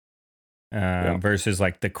will, versus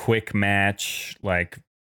like the quick match, like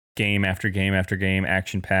game after game after game,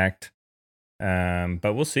 action packed.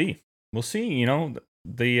 But we'll see. You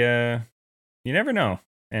never know,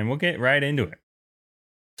 and we'll get right into it.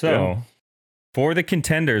 So, for the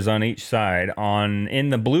contenders on each side,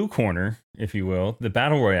 in the blue corner, if you will, the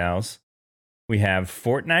battle royales, we have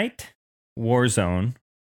Fortnite, Warzone,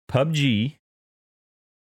 PUBG,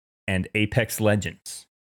 and Apex Legends.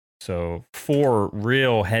 So 4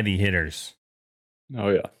 real heavy hitters. Oh,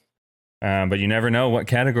 yeah. But you never know what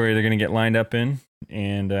category they're going to get lined up in,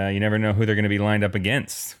 and you never know who they're going to be lined up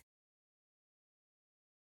against.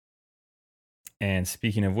 And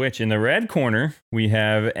speaking of which, in the red corner, we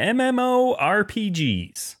have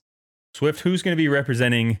MMORPGs. Swift, who's going to be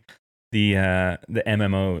representing the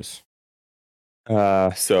MMOs?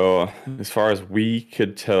 So as far as we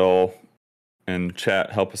could tell, and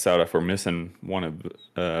chat, help us out if we're missing one of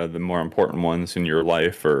the more important ones in your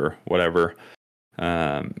life or whatever.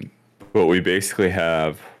 But we basically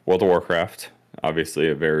have World of Warcraft, obviously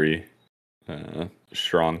a very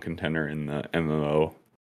strong contender in the MMO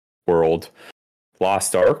world.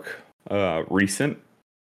 Lost Ark, recent,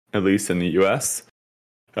 at least in the US.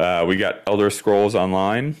 We got Elder Scrolls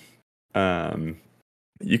Online.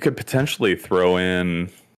 You could potentially throw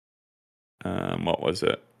in, what was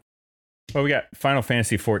it? Well, we got Final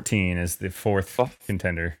Fantasy 14 as the fourth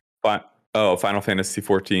contender. Final Fantasy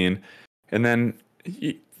 14. And then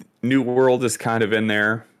New World is kind of in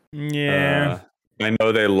there. Yeah. I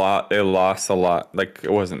know they lost a lot. Like,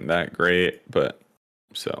 it wasn't that great, but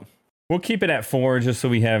so. We'll keep it at 4 just so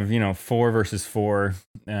we have, 4 versus 4.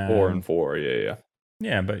 4 and 4, yeah.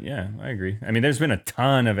 Yeah, but yeah, I agree. I mean, there's been a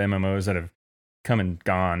ton of MMOs that have come and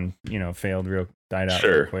gone, died out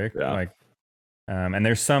real quick. Yeah. Like, and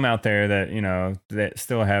there's some out there that, that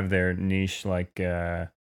still have their niche, like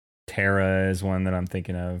Terra is one that I'm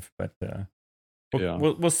thinking of. But Yeah.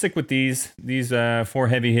 We'll stick with these 4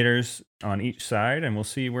 heavy hitters on each side, and we'll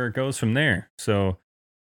see where it goes from there. So,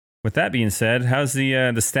 with that being said, how's the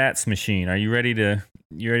stats machine? Are you ready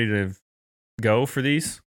to go for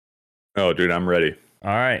these? Oh, dude, I'm ready.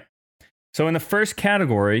 All right. So in the first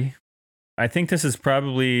category, I think this is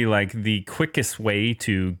probably like the quickest way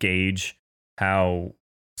to gauge how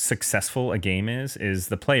successful a game is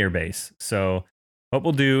the player base. So what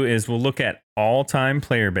we'll do is we'll look at all-time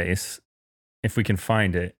player base if we can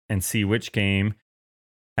find it and see which game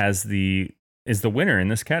is the winner in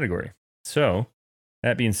this category. So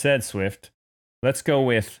that being said, Swift, let's go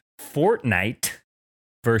with Fortnite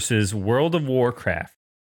versus World of Warcraft.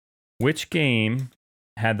 Which game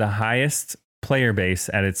had the highest player base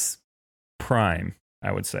at its prime,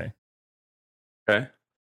 I would say? Okay.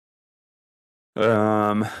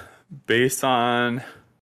 Based on,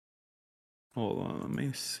 hold on, let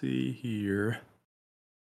me see here.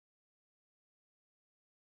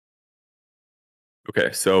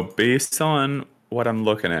 Okay, so based on what I'm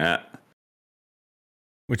looking at,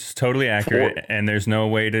 Which is totally accurate, and there's no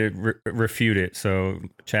way to refute it. So,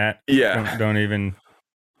 chat, yeah, don't even.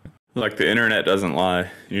 like the internet doesn't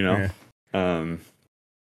lie, you know. Yeah.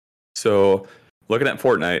 So looking at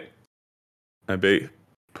Fortnite, I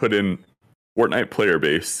put in Fortnite player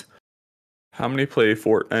base. How many play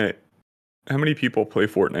Fortnite? How many people play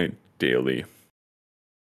Fortnite daily?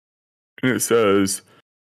 And it says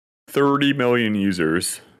 30 million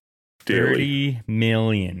users daily. 30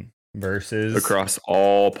 million versus Across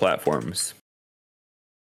all platforms.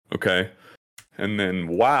 Okay. And then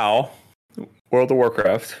WoW, World of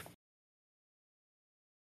Warcraft.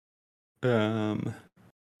 I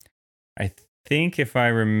think if I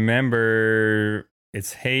remember,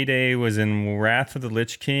 its heyday was in Wrath of the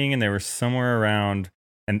Lich King, and they were somewhere around,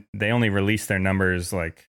 and they only release their numbers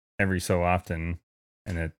like every so often,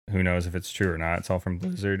 and who knows if it's true or not. It's all from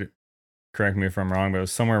Blizzard. Correct me if I'm wrong, but it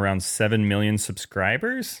was somewhere around 7 million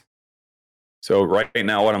subscribers. So right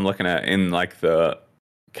now, what I'm looking at in like the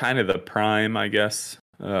kind of the prime, I guess,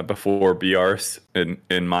 before BR,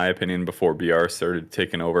 in my opinion, before BR started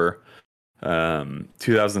taking over,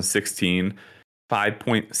 2016,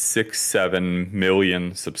 5.67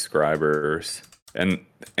 million subscribers, and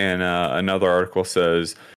another article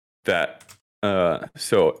says that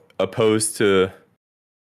so opposed to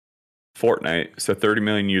Fortnite, so 30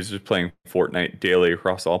 million users playing Fortnite daily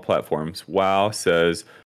across all platforms. WoW says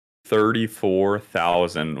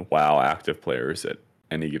 34,000 WoW active players at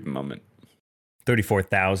any given moment.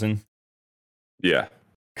 34,000. Yeah.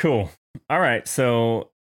 Cool. All right. So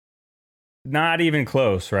not even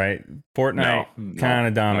close, right? Fortnite kind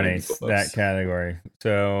of dominates that category.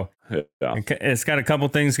 So yeah. it's got a couple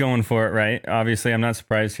things going for it, right? Obviously, I'm not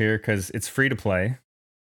surprised here because it's free to play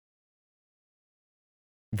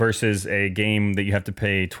versus a game that you have to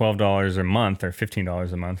pay $12 a month or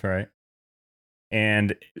 $15 a month, right?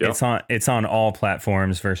 And it's on all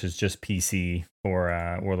platforms versus just PC for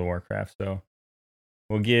World of Warcraft. So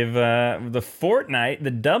we'll give the Fortnite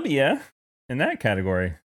the W in that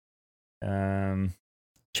category.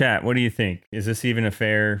 Chat, what do you think? Is this even a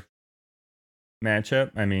fair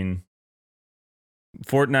matchup? I mean,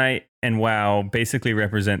 Fortnite and WoW basically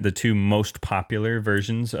represent the two most popular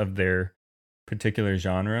versions of their particular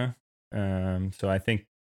genre. So I think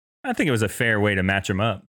it was a fair way to match them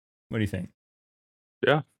up. What do you think?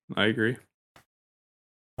 Yeah, I agree.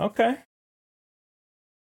 Okay.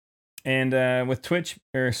 And with Twitch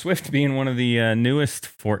or Swift being one of the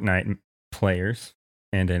newest Fortnite players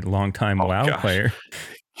and a longtime WoW player,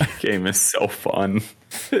 game is so fun.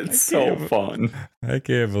 It's so fun. I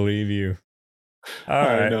can't believe you.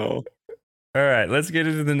 I know. All right, let's get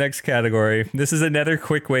into the next category. This is another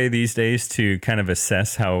quick way these days to kind of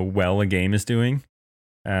assess how well a game is doing,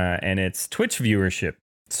 and it's Twitch viewership.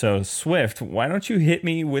 So, Swift, why don't you hit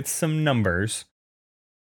me with some numbers?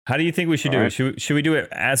 How do you think we should do it? Should we do it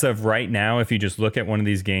as of right now if you just look at one of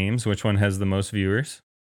these games, which one has the most viewers?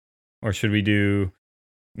 Or should we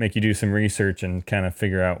make you do some research and kind of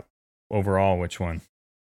figure out overall which one?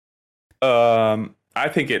 I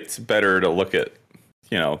think it's better to look at,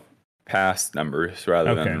 past numbers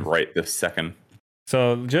rather than right this second.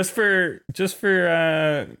 So just for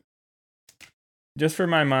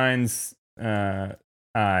my mind's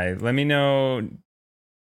eye, let me know.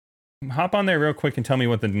 Hop on there real quick and tell me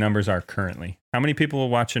what the numbers are currently. How many people will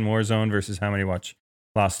watch in Warzone versus how many watch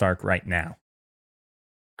Lost Ark right now?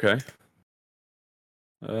 Okay.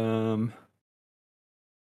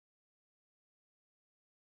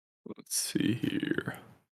 Let's see here.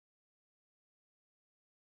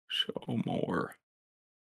 Show more.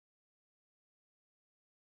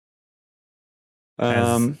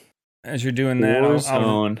 as you're doing that,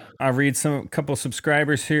 Warzone. I'll read a couple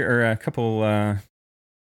subscribers here, or a couple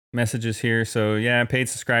messages here. So yeah, paid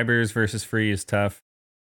subscribers versus free is tough.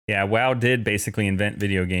 Yeah, WoW did basically invent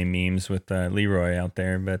video game memes with Leroy out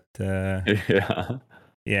there, but Yeah.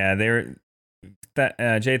 yeah, they were.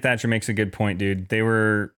 Jay Thatcher makes a good point, dude. They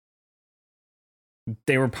were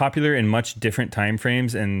popular in much different time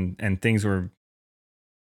frames, and things were.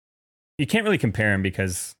 You can't really compare them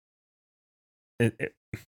because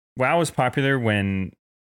WoW was popular when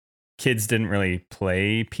kids didn't really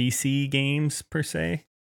play PC games per se.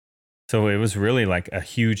 So it was really like a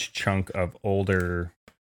huge chunk of older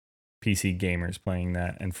PC gamers playing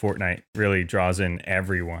that, and Fortnite really draws in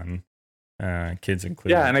everyone, kids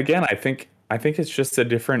included. Yeah, and again, I think it's just a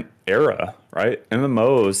different era, right?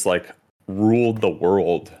 MMOs like ruled the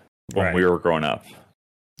world when we were growing up.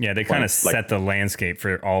 Yeah, they kind of set the landscape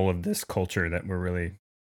for all of this culture that we're really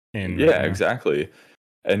in. Yeah, right, exactly.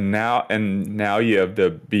 And now you have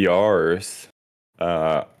the BRs,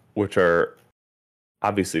 which are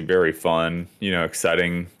obviously very fun,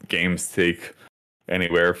 exciting games. Take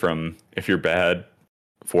anywhere from, if you're bad,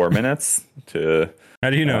 4 minutes to, how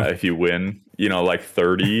do you know if you win, like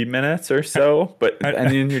 30 minutes or so. But and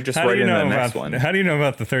then you're just right in the next one. How do you know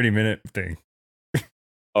about the 30-minute thing?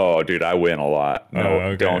 Oh, dude, I win a lot. No,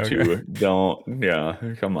 okay, don't you? Don't. Yeah,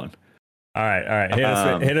 come on. All right.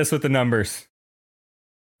 Hit us with the numbers.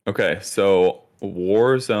 Okay, so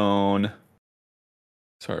Warzone.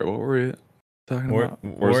 Sorry, what were we talking about?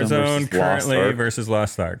 Warzone currently versus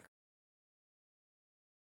Lost Ark.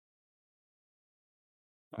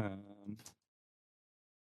 Oh,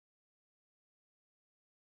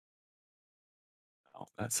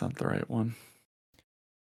 that's not the right one.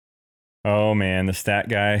 Oh man, the stat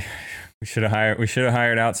guy. We should have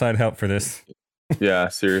hired outside help for this. Yeah,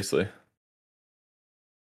 seriously.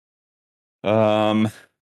 Sorry,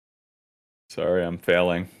 I'm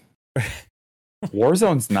failing.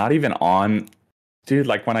 Warzone's not even on, dude.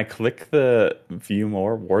 Like when I click the view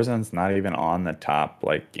more, Warzone's not even on the top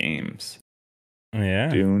like games.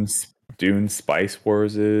 Yeah. Dune Spice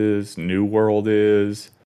Wars is. New World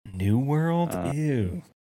is. New World? Ew.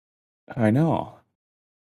 I know.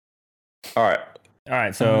 All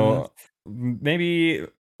right. So maybe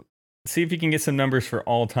see if you can get some numbers for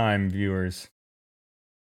all-time viewers.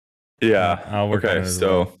 Yeah. I'll work on it as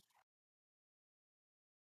well.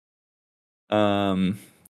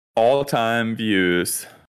 All-time views.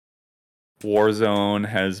 Warzone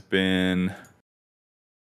has been,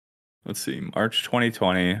 let's see, March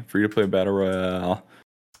 2020, free-to-play battle royale.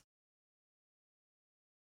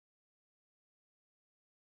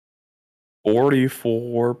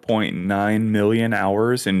 $44.9 million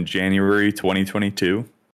hours in January 2022.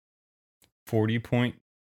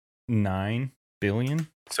 40.9 billion.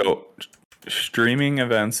 So, streaming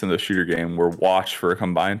events in the shooter game were watched for a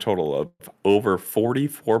combined total of over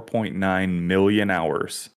 44.9 million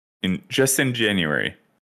hours in January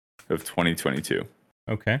of 2022.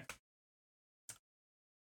 Okay.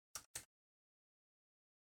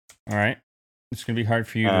 All right. It's gonna be hard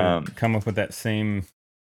for you to come up with that same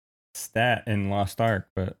stat in Lost Ark,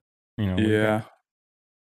 but yeah,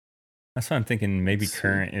 that's what I'm thinking. Maybe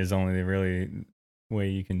current is only the really way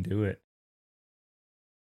you can do it.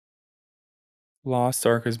 Lost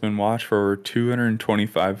Ark has been watched for over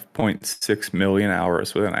 225.6 million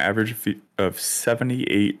hours with an average of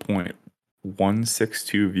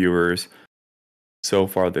 78.162 viewers so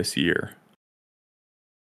far this year.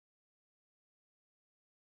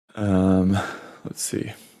 Let's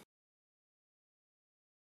see.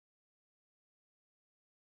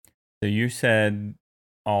 So you said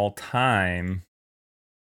all time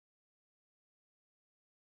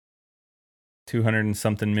 200 and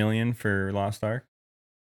something million for Lost Ark?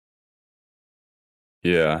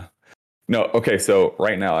 Yeah. No, okay, so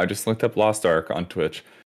right now I just looked up Lost Ark on Twitch,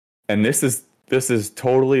 and this is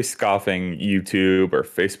totally scoffing YouTube or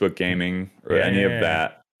Facebook gaming or any of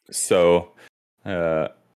that. So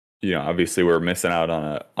obviously we're missing out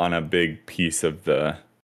on a big piece of the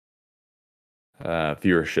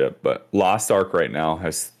viewership, but Lost Ark right now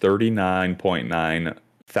has 39.9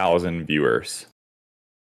 thousand viewers.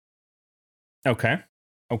 Okay.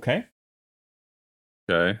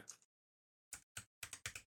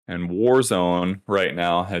 And Warzone right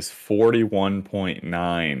now has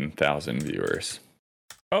 41.9 thousand viewers.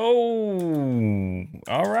 Oh,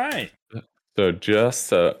 all right. So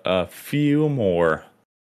just a few more.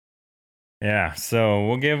 Yeah, so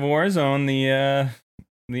we'll give Warzone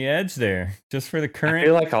the edge there, just for the current.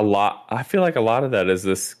 I feel like a lot of that is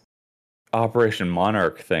this Operation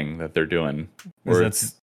Monarch thing that they're doing, where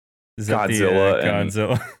it's Godzilla.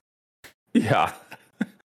 Godzilla. Yeah.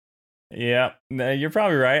 Yeah, you're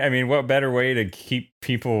probably right. I mean, what better way to keep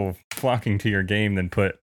people flocking to your game than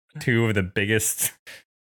put two of the biggest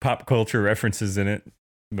pop culture references in it?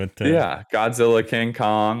 But Yeah, Godzilla, King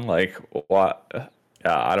Kong, like what?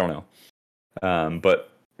 Yeah, I don't know.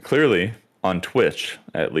 But clearly on Twitch,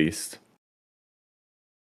 at least,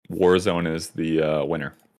 Warzone is the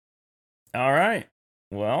winner. all right.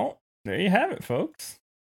 Well, there you have it, folks.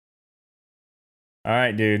 All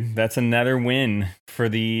right, dude. That's another win for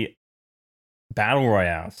the Battle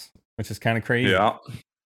Royales, which is kind of crazy. Yeah. All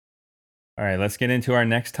right, let's get into our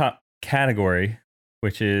next top category,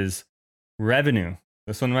 which is revenue.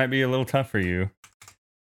 This one might be a little tough for you.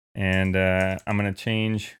 And I'm going to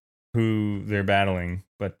change who they're battling.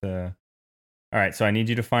 But all right, so I need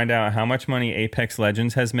you to find out how much money Apex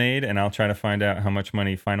Legends has made, and I'll try to find out how much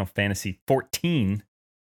money Final Fantasy 14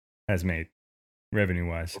 has made,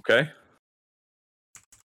 revenue-wise. Okay.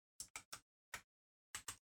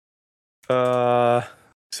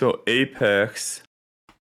 So Apex,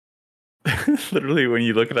 literally when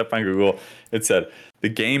you look it up on Google, it said the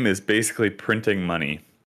game is basically printing money.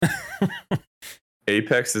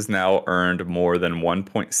 Apex has now earned more than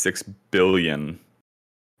 $1.6 billion,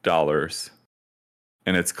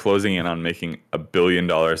 and it's closing in on making $1 billion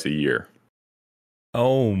a year.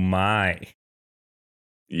 Oh my.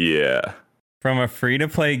 Yeah. From a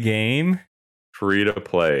free-to-play game? Free to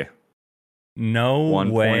play. No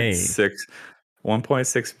way.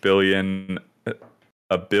 1.6 billion,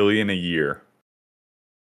 $1 billion a year.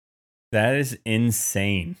 That is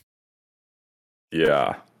insane.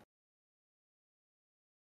 Yeah.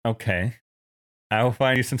 Okay. I will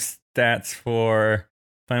find you some stats for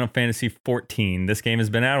Final Fantasy 14. This game has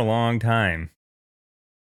been out a long time.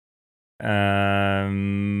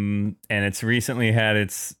 And it's recently had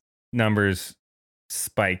its numbers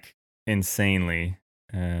spike insanely.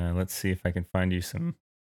 Let's see if I can find you some.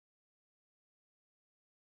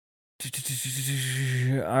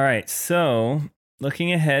 All right, so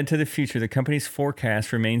looking ahead to the future, the company's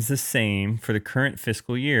forecast remains the same for the current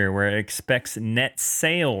fiscal year, where it expects net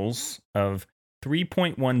sales of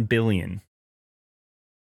 3.1 billion,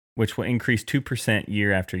 which will increase 2%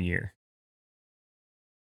 year after year.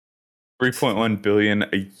 3.1 billion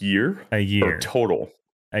a year? A year. Or total?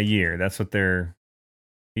 A year. That's what they're.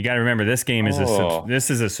 You got to remember, this game is this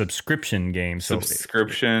is a subscription game. So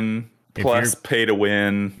Subscription plus pay to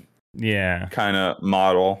win. Yeah. Kind of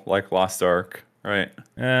model like Lost Ark, right?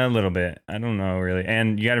 A little bit. I don't know really.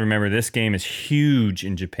 And you got to remember, this game is huge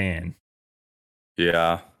in Japan.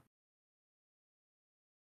 Yeah.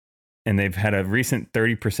 And they've had a recent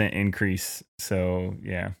 30% increase. So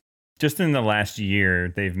yeah, just in the last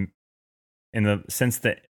year, since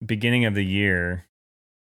the beginning of the year,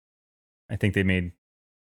 I think they made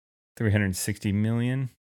 360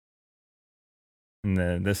 million.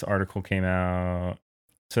 And this article came out.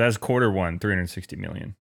 So that's quarter one, 360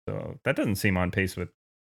 million. So that doesn't seem on pace with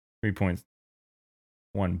 3.1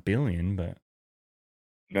 billion, but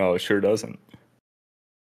No, it sure doesn't.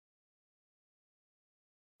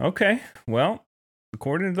 okay. Well,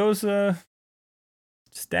 according to those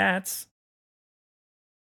stats,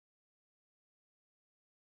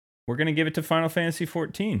 we're going to give it to Final Fantasy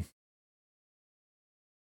 14.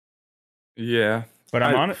 Yeah. But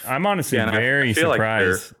I'm honestly very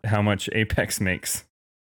surprised how much Apex makes.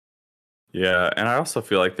 Yeah, and I also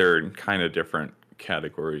feel like they're in kind of different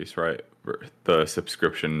categories, right? The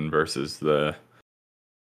subscription versus the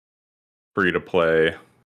free to play.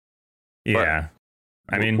 Yeah.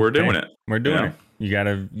 But I mean, we're doing it. We're doing it. You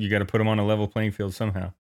gotta put them on a level playing field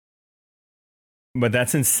somehow. But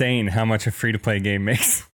that's insane how much a free to play game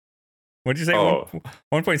makes. What'd you say?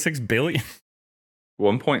 1.6 billion?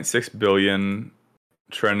 1.6 billion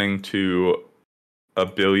trending to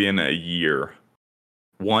 $1 billion a year.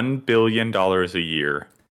 $1 billion a year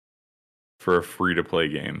for a free to play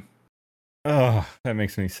game. Oh, that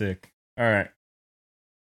makes me sick. All right.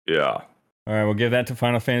 Yeah. All right, we'll give that to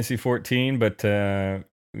Final Fantasy 14, but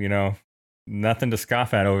nothing to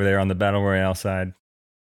scoff at over there on the Battle Royale side.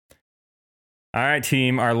 All right,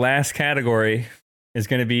 team, our last category is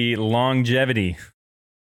going to be longevity.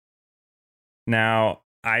 Now,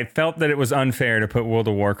 I felt that it was unfair to put World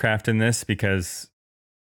of Warcraft in this because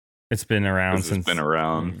it's been around since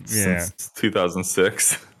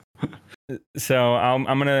 2006. So I'm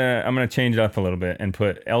gonna change it up a little bit and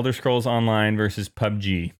put Elder Scrolls Online versus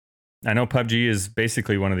PUBG. I know PUBG is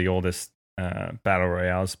basically one of the oldest battle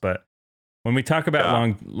royales, but when we talk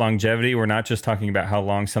about longevity, we're not just talking about how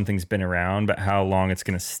long something's been around, but how long it's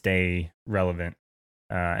going to stay relevant,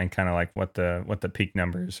 and kind of like what the peak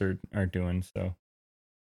numbers are doing. So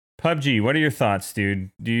PUBG, what are your thoughts,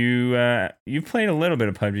 dude? Do you you've played a little bit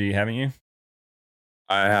of PUBG, haven't you?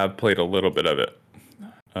 I have played a little bit of it.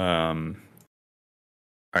 I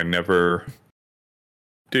never,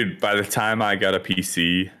 dude. By the time I got a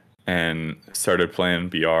PC and started playing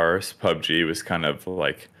BRs, PUBG was kind of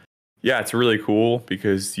like, yeah, it's really cool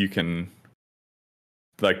because you can,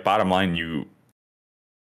 like, bottom line, you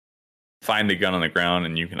find a gun on the ground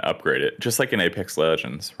and you can upgrade it, just like in Apex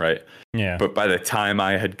Legends, right? Yeah. But by the time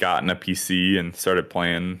I had gotten a PC and started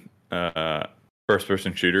playing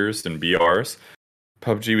first-person shooters and BRs,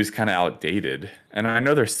 PUBG was kind of outdated. And I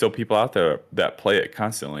know there's still people out there that play it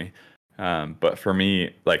constantly. But for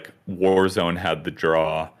me, like, Warzone had the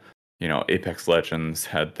draw. You know, Apex Legends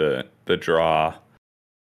had the draw.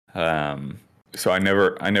 So I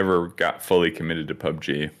never got fully committed to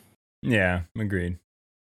PUBG. Yeah, agreed.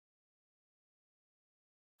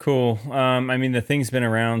 Cool. I mean, the thing's been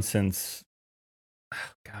around since,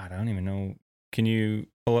 God, I don't even know. Can you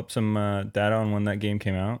pull up some data on when that game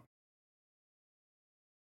came out?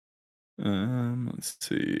 Let's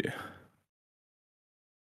see.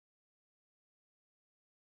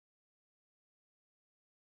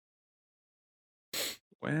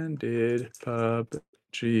 When did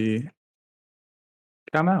PUBG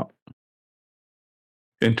come out?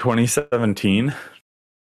 In 2017.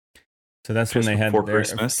 So that's when Just they had before their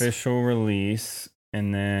Christmas. official release.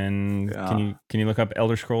 And then Yeah. can you look up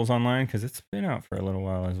Elder Scrolls Online? Because it's been out for a little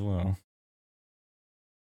while as well.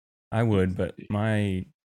 I would, but my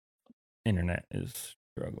internet is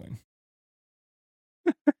struggling.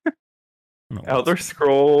 I don't know Elder what's-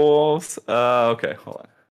 Scrolls. Okay, hold on.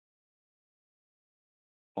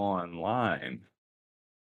 Online.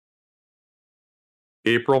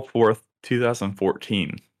 April 4th,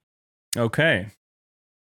 2014. Okay.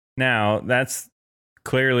 Now that's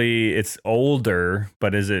clearly it's older,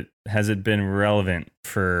 but has it been relevant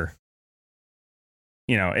for,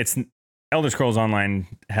 you know, it's Elder Scrolls Online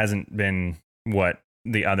hasn't been what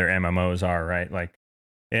the other MMOs are, right? Like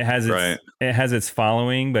it has its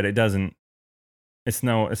following, but it's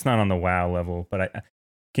not on the WoW level. But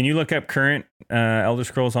can you look up current Elder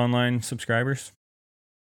Scrolls Online subscribers?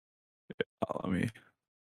 Let me.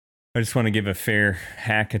 I just want to give a fair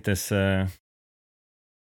hack at this.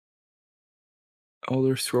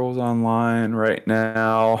 Elder Scrolls Online right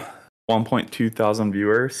now, 1.2 thousand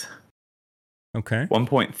viewers, Okay.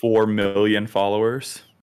 1.4 million followers.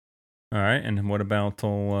 All right. And what about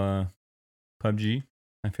PUBG?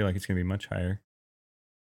 I feel like it's going to be much higher.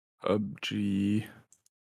 PUBG.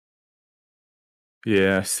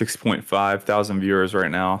 Yeah, 6.5 thousand viewers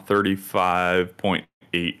right now,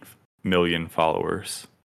 35.8 million followers.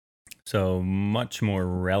 So much more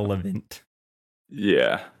relevant.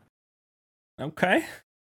 Yeah. Okay.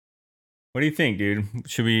 What do you think, dude?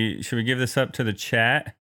 Should we give this up to the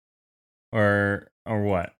chat or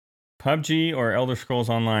what? PUBG or Elder Scrolls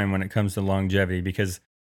Online when it comes to longevity? Because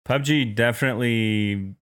PUBG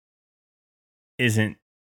definitely isn't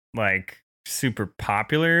like super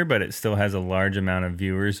popular, but it still has a large amount of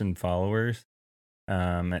viewers and followers.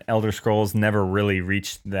 Elder Scrolls never really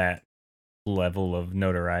reached that level of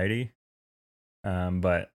notoriety.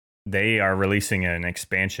 But they are releasing an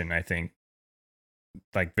expansion, I think,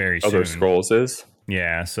 like very soon. Elder Scrolls is?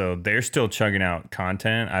 Yeah, so they're still chugging out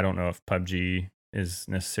content. I don't know if PUBG is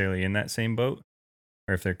necessarily in that same boat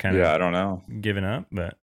or if they're kind of I don't know. giving up,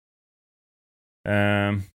 but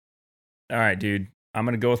all right, dude. I'm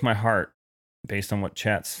going to go with my heart based on what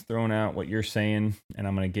chat's throwing out, what you're saying, and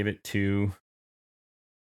I'm going to give it to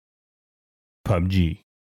PUBG.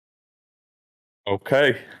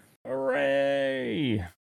 Okay. Hooray!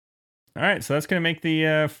 All right, so that's going to make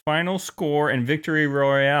the final score and victory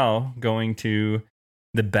royale going to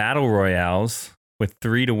the battle royales with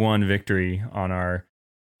 3-1 victory on our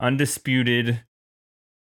undisputed.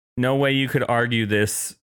 No way you could argue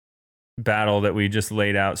this battle that we just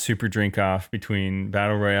laid out, super drink off between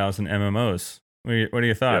battle royales and MMOs. What are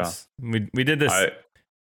your thoughts? Yeah. We did this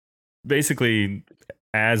basically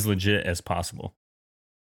as legit as possible.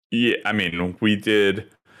 Yeah, I mean, we did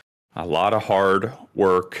a lot of hard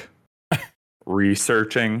work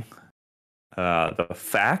researching the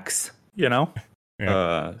facts, you know.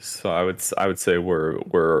 Yeah. So I would say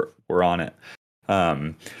we're on it.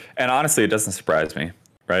 And honestly, it doesn't surprise me,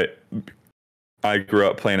 right? I grew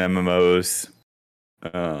up playing MMOs,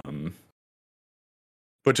 but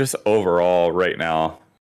just overall, right now,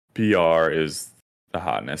 BR is the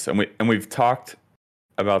hotness, and we've talked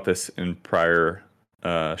about this in prior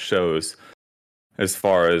shows, as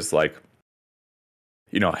far as like,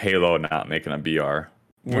 you know, Halo not making a BR,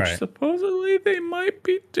 which supposedly they might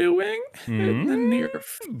be doing in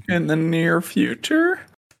the near future.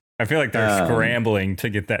 I feel like they're scrambling to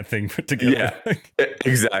get that thing put together. Yeah,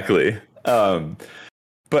 exactly.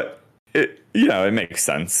 But it makes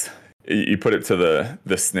sense. You put it to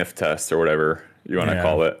the sniff test or whatever you want to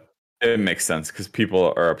call it. It makes sense because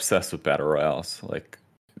people are obsessed with battle royales. Like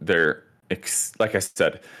they're like I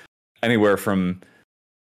said, anywhere from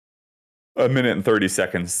a minute and 30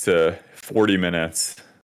 seconds to 40 minutes,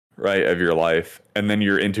 right, of your life, and then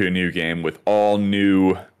you're into a new game with all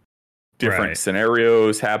new different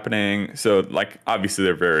scenarios happening. So like obviously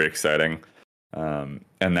they're very exciting, and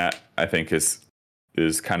that I think is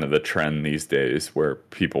kind of the trend these days, where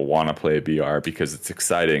people want to play BR because it's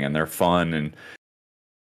exciting and they're fun, and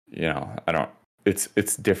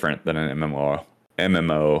it's different than an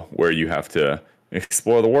MMO where you have to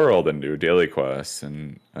explore the world and do daily quests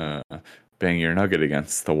and bang your nugget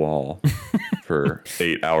against the wall for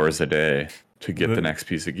 8 hours a day to get the next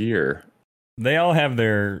piece of gear. They all have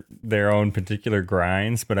their own particular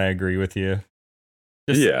grinds, but I agree with you.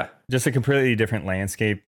 Just a completely different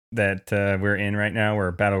landscape that we're in right now,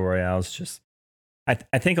 where battle royales just. I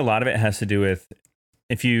think a lot of it has to do with,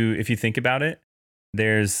 if you think about it,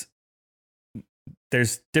 there's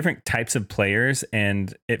different types of players,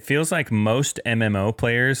 and it feels like most MMO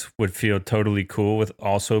players would feel totally cool with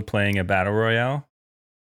also playing a battle royale.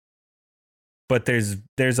 But there's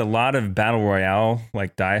a lot of battle royale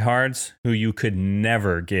like diehards who you could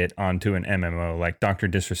never get onto an MMO, like Dr.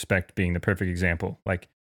 Disrespect being the perfect example. Like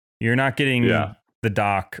you're not getting the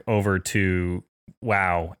doc over to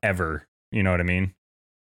WoW ever. You know what I mean?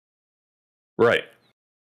 Right.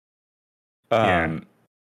 And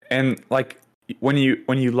like when you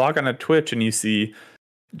log on to Twitch and you see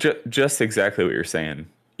just exactly what you're saying,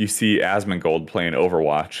 you see Asmongold playing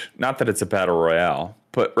Overwatch. Not that it's a battle royale,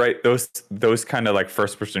 but right, those kind of like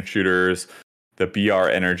first person shooters, the BR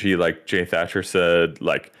energy, like Jay Thatcher said,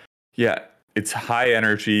 like it's high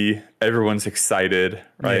energy, everyone's excited,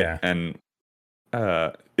 right? Yeah. And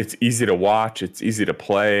it's easy to watch, it's easy to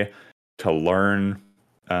play, to learn.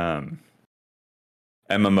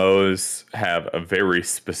 MMOs have a very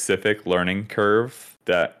specific learning curve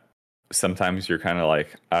that sometimes you're kind of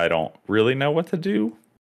like, I don't really know what to do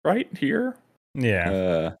right here.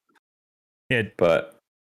 Yeah. But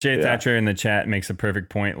Jay Thatcher in the chat makes a perfect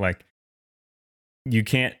point. Like you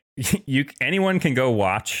can't, anyone can go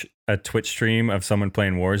watch a Twitch stream of someone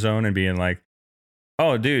playing Warzone and being like,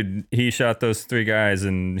 oh dude, he shot those 3 guys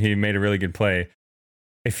and he made a really good play.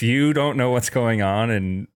 If you don't know what's going on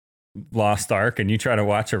in Lost Ark and you try to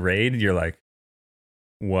watch a raid, you're like,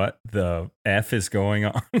 what the F is going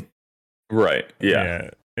on? Right.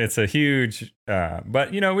 Yeah. It's a huge,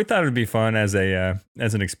 but we thought it'd be fun as an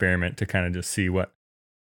experiment to kind of just see what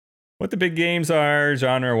the big games are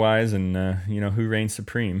genre wise, and who reigns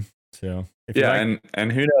supreme. So and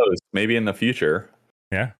who knows, maybe in the future,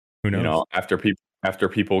 who knows, after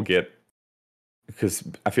people get, because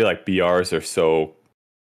I feel like BRs are so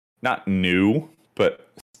not new, but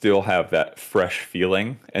still have that fresh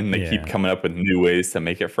feeling, and they keep coming up with new ways to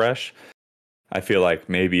make it fresh. I feel like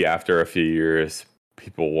maybe after a few years,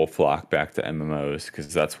 people will flock back to MMOs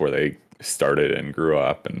because that's where they started and grew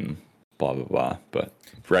up and blah, blah, blah. But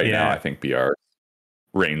now, I think BR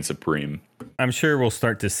reigns supreme. I'm sure we'll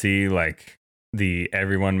start to see like the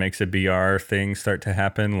everyone makes a BR thing start to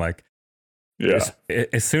happen. Like, as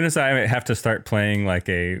soon as I have to start playing like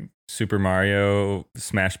a Super Mario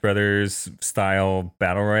Smash Brothers style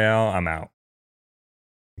battle royale, I'm out.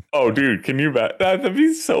 Oh, dude, can you bet? That'd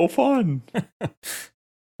be so fun.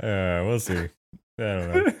 We'll see. I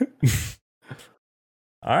don't know.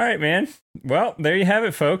 All right, man. Well, there you have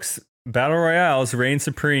it, folks. Battle Royales reign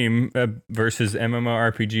supreme versus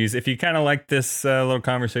MMORPGs. If you kind of like this little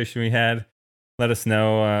conversation we had, let us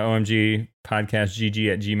know.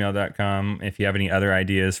 omgpodcastgg@gmail.com. If you have any other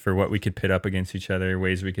ideas for what we could pit up against each other,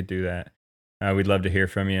 ways we could do that, we'd love to hear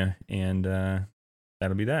from you. And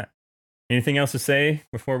that'll be that. Anything else to say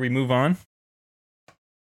before we move on?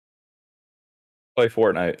 Play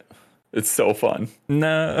Fortnite. It's so fun.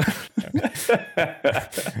 No.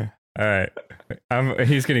 All right.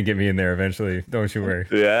 He's going to get me in there eventually. Don't you worry.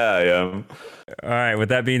 Yeah, I am. All right. With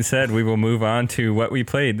that being said, we will move on to what we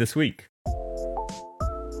played this week.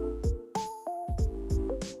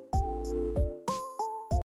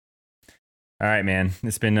 All right, man.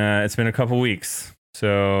 It's been a couple weeks,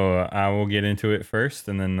 so I will get into it first,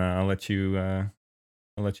 and then I'll let you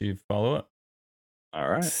follow up. All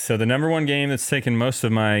right. So the number one game that's taken most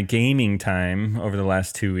of my gaming time over the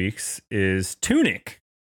last 2 weeks is Tunic.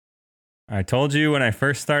 I told you when I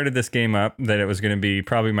first started this game up that it was going to be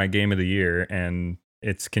probably my game of the year, and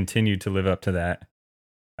it's continued to live up to that.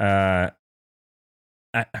 I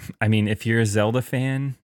mean, if you're a Zelda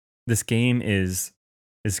fan, this game is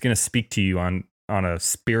going to speak to you on a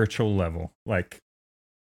spiritual level. Like,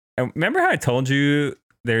 remember how I told you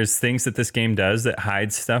there's things that this game does that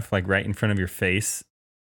hides stuff like right in front of your face?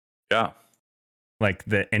 Yeah. Like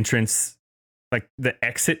the entrance, like the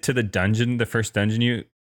exit to the dungeon, the first dungeon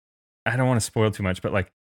I don't want to spoil too much, but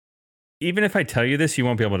like, even if I tell you this, you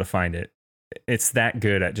won't be able to find it. It's that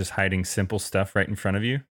good at just hiding simple stuff right in front of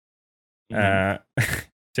you.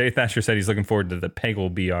 Jay Thatcher said he's looking forward to the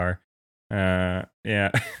Peggle BR.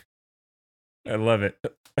 Yeah. I love it.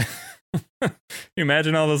 You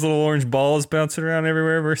imagine all those little orange balls bouncing around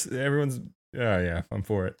everywhere versus everyone's. Oh yeah, I'm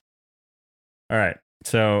for it. All right,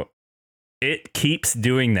 so it keeps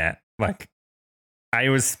doing that. Like, I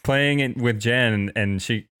was playing it with Jen, and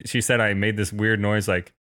she said I made this weird noise,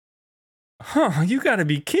 like, "Huh, you got to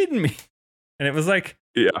be kidding me!" And it was like,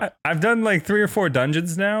 yeah, I've done like 3 or 4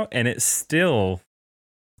 dungeons now, and it's still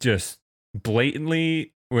just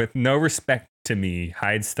blatantly, with no respect to me,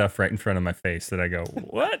 hides stuff right in front of my face that I go,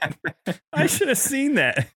 what? I should have seen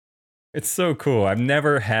that. It's so cool. I've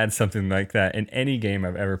never had something like that in any game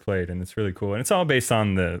I've ever played, and it's really cool. And it's all based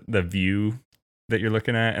on the view that you're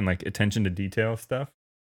looking at and like attention to detail stuff.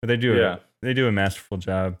 But they do a masterful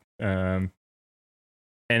job. And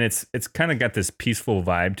it's kind of got this peaceful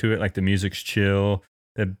vibe to it. Like the music's chill.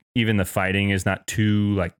 Even the fighting is not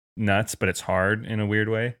too like nuts, but it's hard in a weird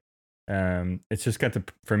way. It's just got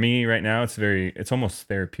for me right now, it's almost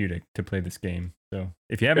therapeutic to play this game. So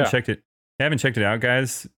if you haven't checked it out,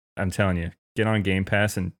 guys, I'm telling you, get on Game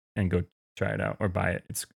Pass and go try it out or buy it.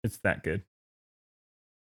 It's that good.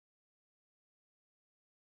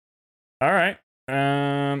 All right.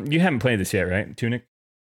 You haven't played this yet, right? Tunic?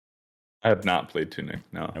 I have not played Tunic,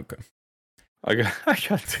 no. Okay. I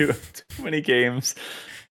got too many games.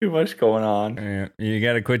 Too much going on. Yeah, you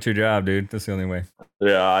got to quit your job, dude. That's the only way.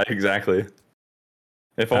 Yeah, exactly.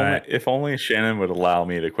 If only Shannon would allow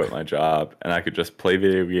me to quit my job and I could just play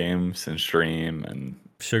video games and stream and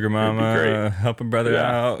Sugar Mama, help a brother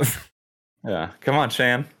out. Yeah, come on,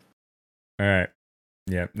 Shan. All right.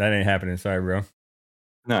 Yeah, that ain't happening. Sorry, bro.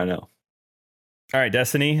 No. All right,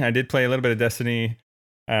 Destiny. I did play a little bit of Destiny.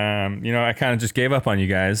 I kind of just gave up on you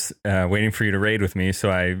guys, waiting for you to raid with me. So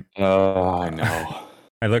I know.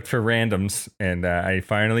 I looked for randoms, and I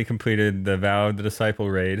finally completed the Vow of the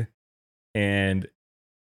Disciple raid, and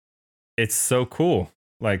it's so cool.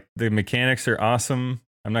 Like, the mechanics are awesome.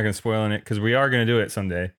 I'm not going to spoil it because we are going to do it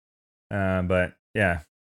someday. But yeah,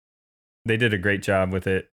 they did a great job with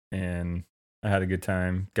it, and I had a good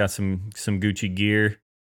time. Got some Gucci gear.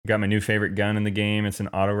 Got my new favorite gun in the game. It's an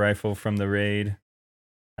auto rifle from the raid.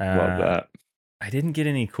 Love that. I didn't get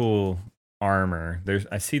any cool armor.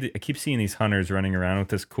 I keep seeing these hunters running around with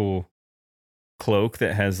this cool cloak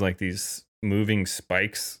that has like these moving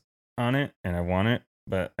spikes on it, and I want it,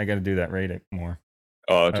 but I got to do that raid more.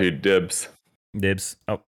 Oh, dude, dibs.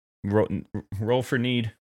 Oh, roll for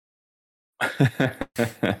need.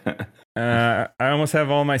 I almost have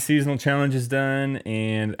all my seasonal challenges done,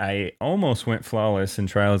 and I almost went flawless in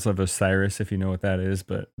Trials of Osiris, if you know what that is.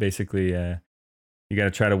 But basically, you got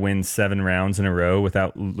to try to win 7 rounds in a row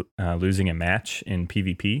without losing a match in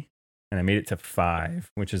PvP. And I made it to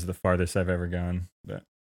 5, which is the farthest I've ever gone. But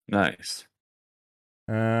nice.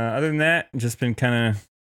 Other than that, just been kind of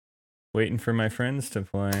waiting for my friends to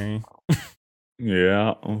play.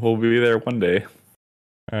 Yeah, we'll be there one day.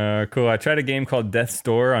 Cool. I tried a game called Death's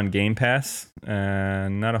Door on Game Pass.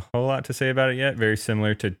 Not a whole lot to say about it yet. Very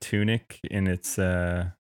similar to Tunic in its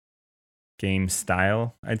game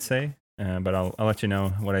style, I'd say. But I'll let you know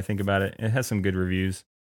what I think about it. It has some good reviews.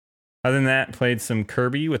 Other than that, played some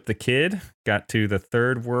Kirby with the kid. Got to the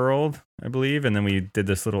 3rd world, I believe, and then we did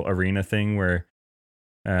this little arena thing where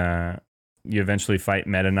you eventually fight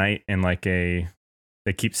Meta Knight in like they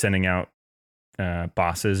keep sending out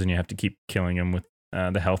bosses, and you have to keep killing them with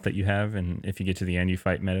the health that you have. And if you get to the end, you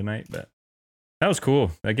fight Meta Knight. But that was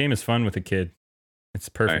cool. That game is fun with a kid. It's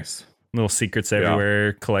perfect. Nice. Little secrets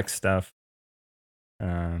everywhere. Collect stuff.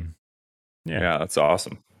 Yeah, that's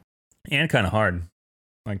awesome. And kind of hard,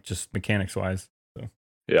 like just mechanics wise. So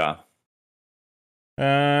yeah.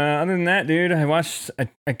 Other than that, dude, I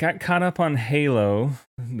got caught up on Halo,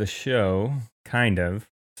 the show, kind of.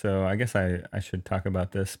 So I guess I should talk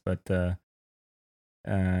about this, but so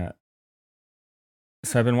I've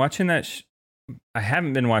been watching that. I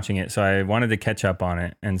haven't been watching it, so I wanted to catch up on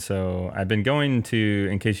it, and so I've been going to.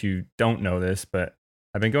 In case you don't know this, but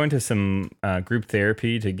I've been going to some group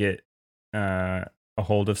therapy to get a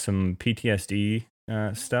hold of some PTSD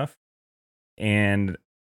stuff, and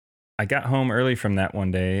I got home early from that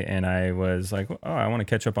one day, and I was like, oh, I want to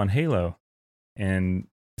catch up on Halo. And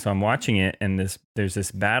So I'm watching it, and there's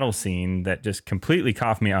this battle scene that just completely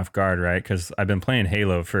caught me off guard, right? Because I've been playing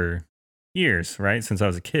Halo for years, right, since I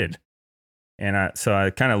was a kid, and so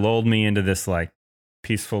it kind of lulled me into this like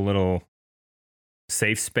peaceful little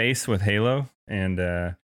safe space with Halo, and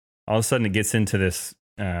all of a sudden it gets into this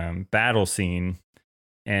battle scene,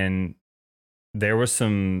 and there was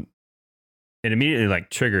some. It immediately like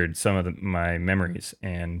triggered some of my memories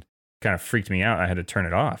and kind of freaked me out. I had to turn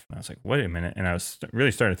it off. And I was like, wait a minute. And I was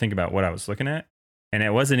really starting to think about what I was looking at. And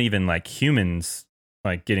it wasn't even like humans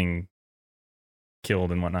like getting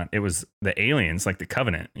killed and whatnot. It was the aliens, like the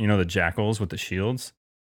Covenant, you know, the jackals with the shields.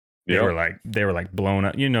 They were like blown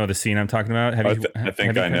up. You know the scene I'm talking about? I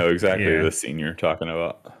think I know exactly the scene you're talking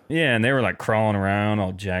about. Yeah, and they were like crawling around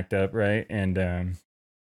all jacked up, right? And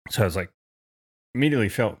so I was like immediately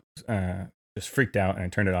felt just freaked out, and I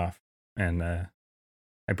turned it off. And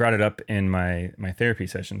I brought it up in my therapy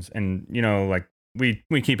sessions, and you know, like we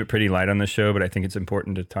keep it pretty light on this show, but I think it's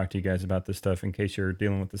important to talk to you guys about this stuff in case you're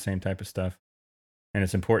dealing with the same type of stuff. And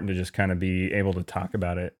it's important to just kind of be able to talk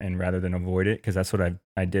about it, and rather than avoid it, because that's what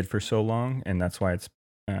I did for so long, and that's why it's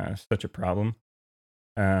such a problem.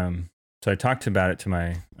 So I talked about it to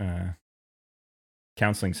my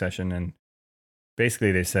counseling session, and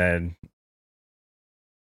basically they said,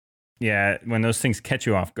 yeah, when those things catch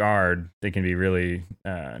you off guard, they can be really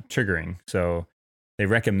triggering. So they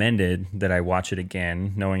recommended that I watch it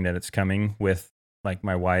again, knowing that it's coming with like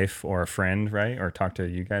my wife or a friend, right? Or talk to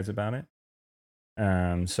you guys about it.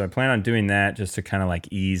 So I plan on doing that just to kind of like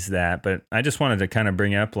ease that. But I just wanted to kind of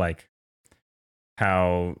bring up like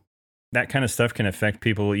how that kind of stuff can affect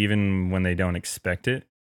people even when they don't expect it.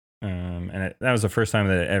 And that was the first time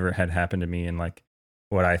that it ever had happened to me. And like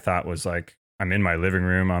what I thought was like, I'm in my living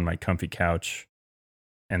room on my comfy couch,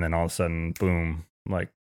 and then all of a sudden, boom, like,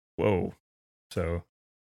 whoa. So,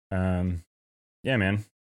 yeah, man.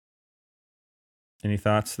 Any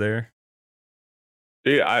thoughts there?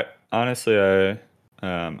 Yeah, obviously,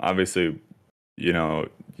 you know,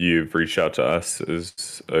 you've reached out to us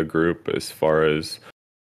as a group as far as,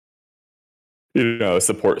 you know, a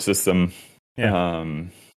support system. Yeah.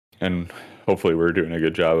 And hopefully we're doing a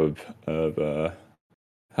good job of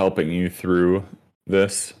helping you through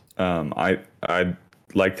this. I'd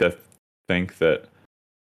like to think that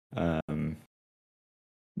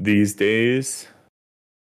these days,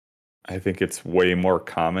 I think it's way more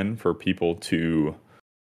common for people to,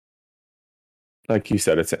 like you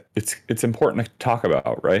said, it's important to talk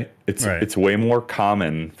about, right? It's way more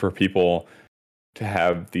common for people to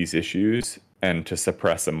have these issues and to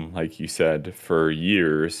suppress them, like you said, for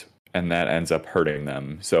years, and that ends up hurting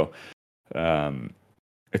them. So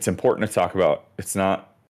it's important to talk about. It's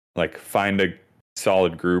not like find a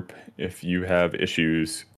solid group if you have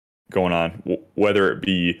issues going on, whether it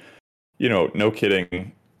be, you know, no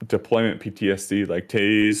kidding, deployment PTSD like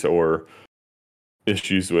Taze, or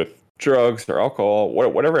issues with drugs or alcohol,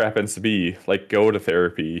 whatever happens to be, like go to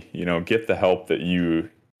therapy, you know, get the help that you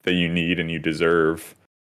need and you deserve,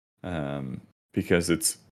 because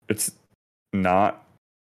it's not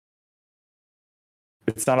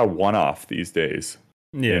a one-off these days.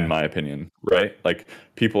 Yeah. In my opinion, right? Like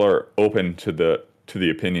people are open to the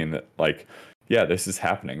opinion that like, yeah, this is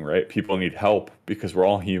happening, right? People need help because we're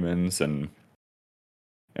all humans and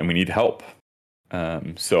we need help.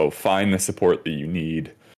 So find the support that you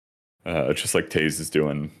need, just like Taze is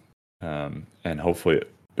doing, and hopefully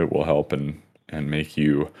it will help and make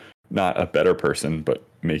you not a better person, but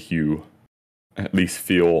make you at least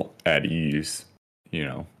feel at ease, you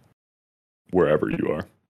know, wherever you are.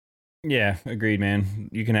 Yeah, agreed, man.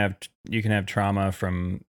 You can have trauma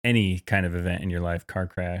from any kind of event in your life, car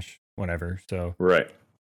crash, whatever. So right.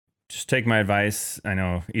 Just take my advice. I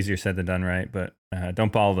know easier said than done, right? But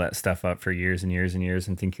don't bottle that stuff up for years and years and years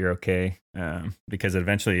and think you're okay, because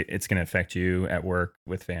eventually it's going to affect you at work,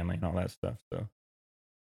 with family, and all that stuff. So,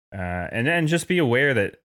 and then just be aware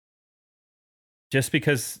that just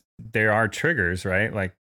because there are triggers, right?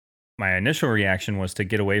 Like my initial reaction was to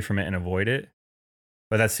get away from it and avoid it.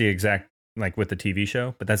 But that's the exact, like with the TV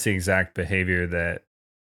show, but that's the exact behavior that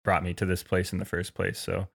brought me to this place in the first place.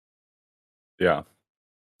 So, yeah,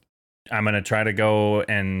 I'm going to try to go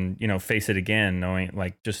and, you know, face it again, knowing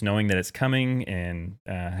that it's coming, and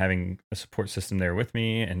having a support system there with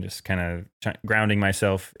me, and just kind of grounding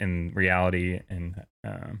myself in reality, and,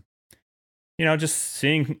 you know, just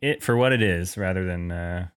seeing it for what it is rather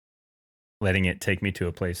than letting it take me to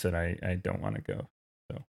a place that I don't want to go.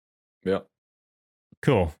 So, yeah.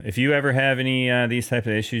 Cool. If you ever have any these type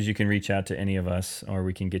of issues, you can reach out to any of us, or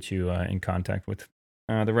we can get you in contact with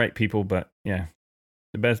the right people. But yeah,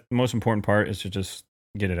 most important part is to just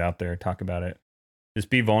get it out there, talk about it. just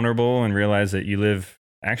be vulnerable and realize that you live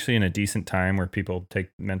actually in a decent time where people take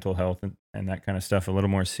mental health and that kind of stuff a little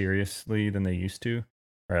more seriously than they used to,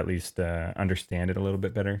 or at least understand it a little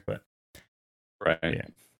bit better. But Right. yeah,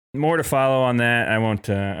 more to follow on that. I won't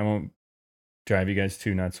drive you guys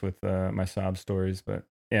too nuts with my sob stories, but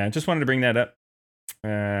yeah, I just wanted to bring that up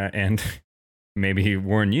and maybe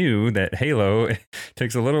warn you that Halo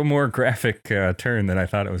takes a little more graphic turn than I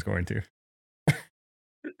thought it was going to.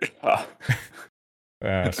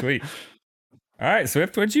 Sweet. All right,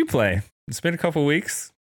 Swift, what'd you play? It's been a couple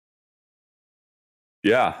weeks.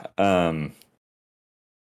 Yeah. I'll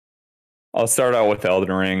start out with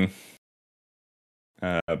Elden Ring.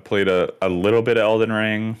 Played a little bit of Elden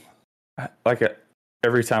Ring.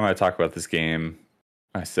 Every time I talk about this game,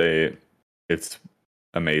 I say it's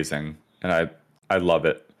amazing, and I love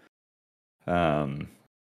it.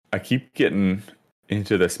 I keep getting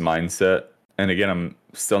into this mindset, and again, I'm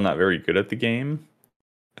still not very good at the game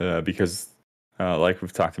because, like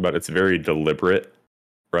we've talked about, it's very deliberate,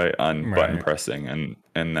 right, on button pressing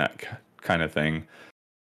and that kind of thing.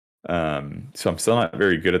 So I'm still not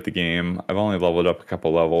very good at the game. I've only leveled up a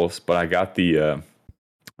couple levels, but I got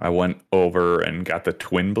I went over and got the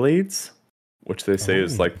twin blades, which they say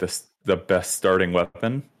is like the best starting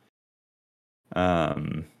weapon.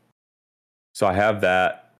 So I have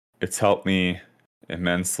that. It's helped me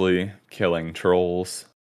immensely killing trolls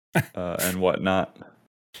and whatnot.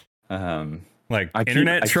 Like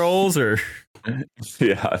internet trolls or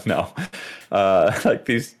yeah, no, like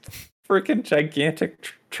these freaking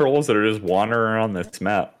gigantic trolls that are just wandering around this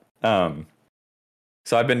map.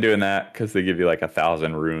 So I've been doing that because they give you like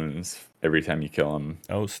 1,000 runes every time you kill them.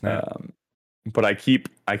 Oh snap! But I keep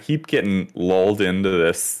getting lulled into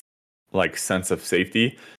this like sense of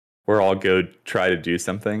safety where I'll go try to do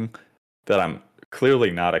something that I'm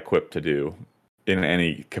clearly not equipped to do in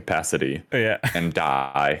any capacity. Yeah, and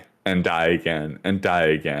die again and die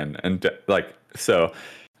again like so.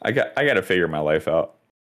 I got to figure my life out.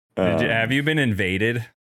 Have you been invaded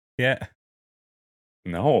yet?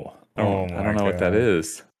 No. I don't know what that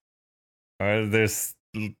is. This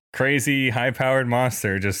crazy high-powered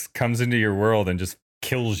monster just comes into your world and just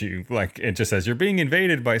kills you. Like it just says you're being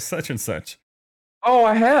invaded by such and such. Oh,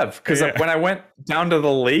 I have, because when I went down to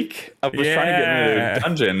the lake, I was trying to get into a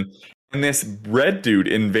dungeon, and this red dude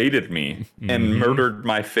invaded me and murdered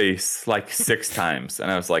my face like 6 times, and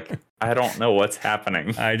I was like, I don't know what's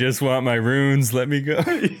happening. I just want my runes. Let me go.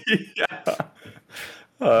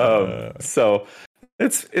 Yeah. So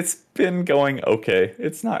it's been going okay.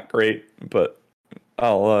 It's not great, but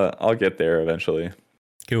I'll get there eventually.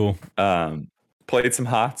 Cool. Played some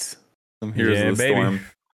HOTS. Some Heroes of the Storm.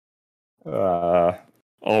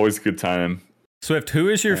 Always a good time. Swift, who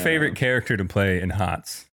is your favorite character to play in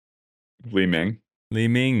HOTS? Li Ming. Li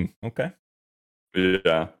Ming. Okay.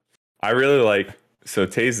 Yeah. I really like. So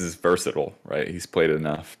Taze is versatile, right? He's played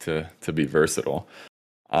enough to be versatile.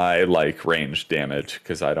 I like range damage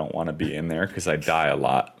because I don't want to be in there because I die a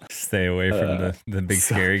lot. Stay away from the big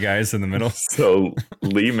scary guys in the middle. So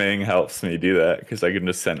Li Ming helps me do that because I can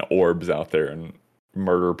just send orbs out there and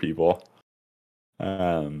murder people.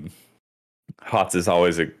 HOTS is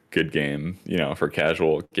always a good game, for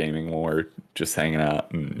casual gaming when we're just hanging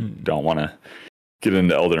out and don't want to get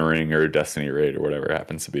into Elden Ring or Destiny raid or whatever it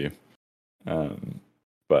happens to be.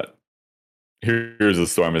 But Heroes of the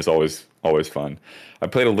Storm is always fun. I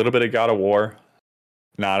played a little bit of God of War,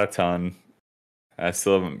 not a ton. I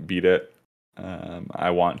still haven't beat it.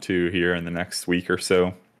 I want to here in the next week or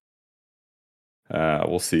so.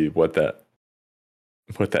 We'll see what that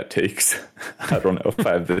takes. I don't know if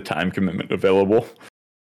I have the time commitment available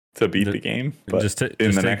to beat the game, but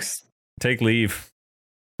take leave.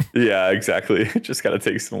 Yeah, exactly. Just got to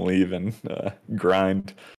take some leave and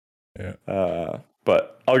grind. Yeah.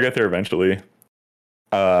 But I'll get there eventually.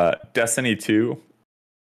 Destiny 2,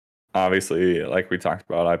 obviously, like we talked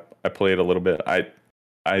about, I played a little bit.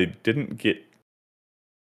 I didn't get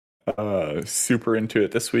super into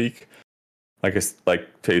it this week.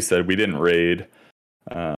 Like Tay said, we didn't raid,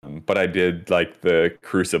 but I did like the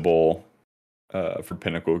Crucible for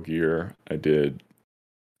Pinnacle gear. I did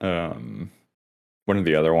one of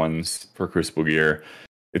the other ones for Crucible gear.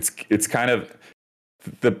 It's kind of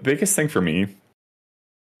the biggest thing for me.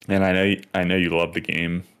 And I know you love the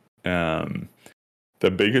game. The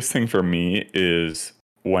biggest thing for me is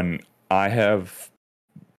when I have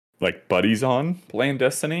like buddies on playing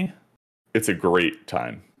Destiny, it's a great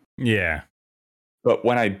time. Yeah. But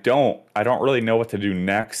when I don't really know what to do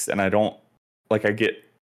next, and I get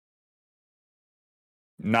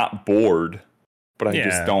not bored, but I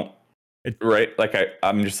just don't. Right? Like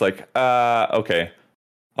I'm just like, okay,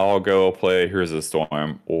 I'll go play Heroes of the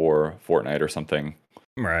Storm or Fortnite or something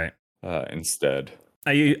Right. instead.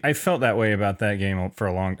 I felt that way about that game for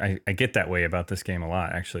a long. I get that way about this game a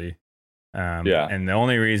lot, actually. Yeah. And the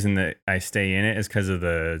only reason that I stay in it is because of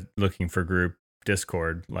the looking for group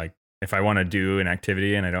Discord. Like, if I want to do an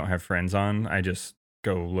activity and I don't have friends on, I just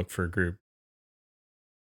go look for a group.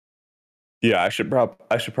 Yeah, I should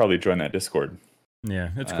probably join that Discord. Yeah,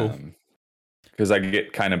 it's cool. Because I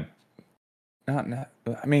get kind of not.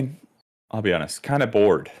 I mean, I'll be honest, kind of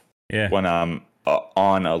bored Yeah. when I'm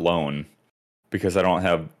on alone because I don't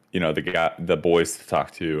have the boys to talk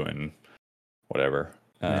to and whatever.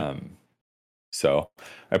 Yeah. So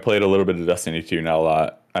I played a little bit of Destiny 2, not a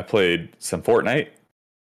lot. I played some Fortnite,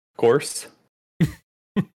 of course.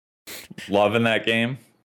 Loving that game.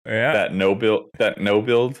 Yeah. That no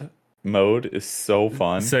build mode is so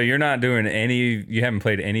fun. So you're not doing you haven't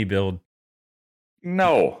played any build?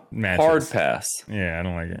 No. Matches. Hard pass. Yeah, I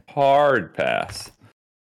don't like it. Hard pass.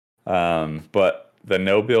 But the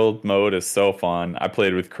no build mode is so fun. I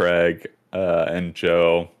played with Craig and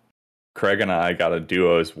Joe. Craig and I got a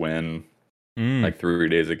duos win like 3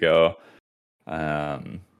 days ago. I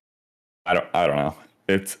don't know.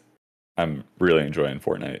 I'm really enjoying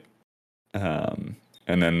Fortnite.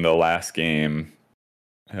 And then the last game,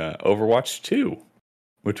 Overwatch 2,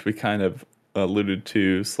 which we kind of alluded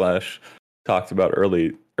to / talked about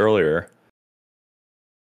earlier.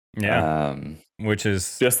 Yeah. Which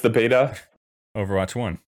is just the beta. Overwatch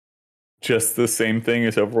 1. Just the same thing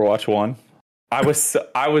as Overwatch 1. I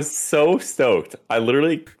was so stoked. I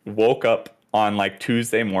literally woke up on like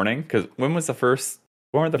Tuesday morning because when were the first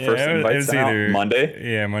invites sent out?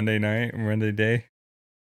 Monday? Yeah, Monday night, Monday day.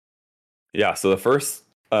 Yeah, so the first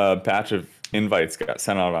batch of invites got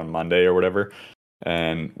sent out on Monday or whatever,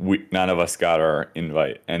 and none of us got our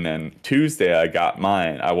invite. And then Tuesday I got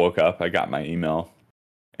mine. I woke up, I got my email,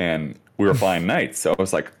 and we were flying nights. So I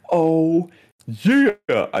was like, oh yeah.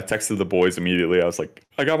 I texted the boys immediately. I was like,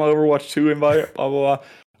 I got my Overwatch 2 invite, blah, blah, blah.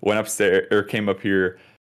 Went upstairs, or came up here,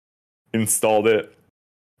 installed it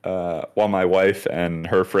while my wife and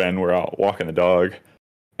her friend were out walking the dog.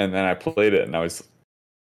 And then I played it, and I was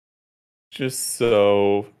just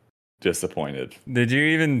so disappointed. Did you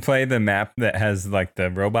even play the map that has like the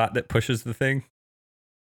robot that pushes the thing?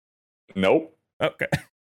 Nope. Okay.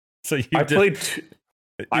 So I played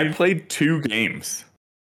 2 games.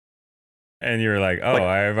 And you were like, oh,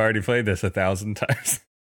 I've already played this 1,000 times.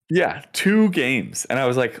 Yeah, 2 games. And I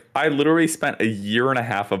was like, I literally spent a year and a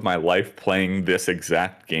half of my life playing this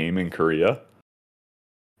exact game in Korea.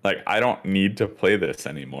 Like, I don't need to play this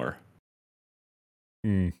anymore.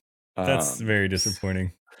 That's very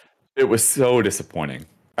disappointing. It was so disappointing.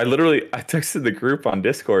 I texted the group on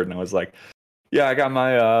Discord and I was like, yeah, I got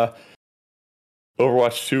my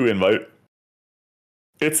Overwatch 2 invite.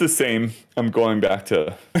 It's the same. I'm going back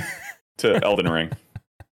to Elden Ring.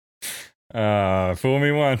 Fool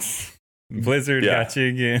me once. Blizzard got you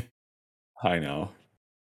again. I know.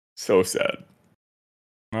 So sad.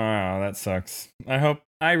 Oh, that sucks. I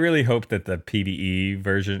really hope that the PvE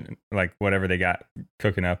version, like whatever they got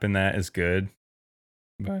cooking up in that, is good.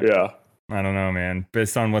 But yeah. I don't know, man.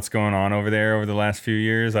 Based on what's going on over there over the last few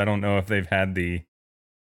years, I don't know if they've had the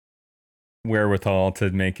wherewithal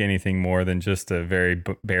to make anything more than just a very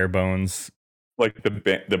bare bones. Like the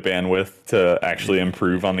bandwidth to actually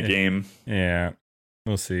improve on the game. Yeah.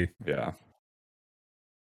 We'll see. Yeah.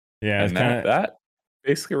 Yeah. And that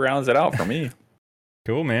basically rounds it out for me.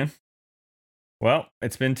 Cool, man. Well,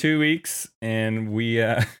 it's been 2 weeks and we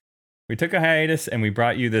took a hiatus and we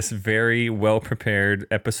brought you this very well prepared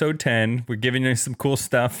episode 10. We're giving you some cool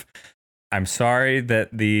stuff. I'm sorry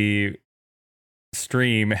that the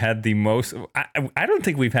stream had the most. I don't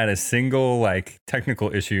think we've had a single like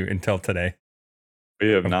technical issue until today. We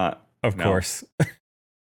have not. Of course.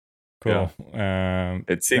 Cool. Yeah.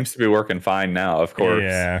 It seems to be working fine now, of course.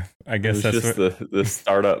 Yeah. I guess that's just the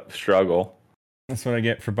startup struggle. That's what I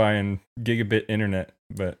get for buying gigabit internet,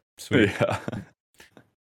 but sweet. Yeah.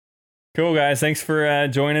 Cool, guys. Thanks for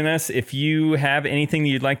joining us. If you have anything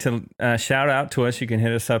you'd like to shout out to us, you can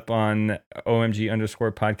hit us up on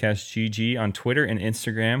OMG_podcastGG on Twitter and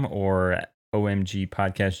Instagram, or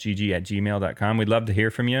OMGpodcastGG@gmail.com. We'd love to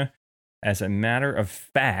hear from you. As a matter of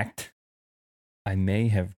fact, I may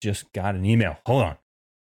have just got an email. Hold on.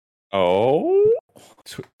 Oh.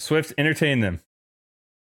 Swift, entertain them.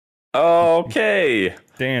 Okay.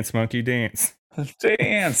 Dance, monkey, dance.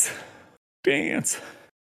 Dance.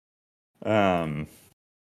 Nope,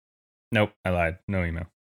 I lied. No email.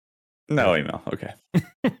 No email. Okay.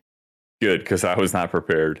 Good, because I was not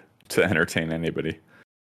prepared to entertain anybody.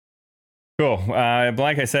 Cool.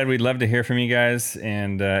 Like I said, we'd love to hear from you guys.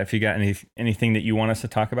 And if you got anything that you want us to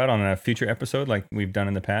talk about on a future episode, like we've done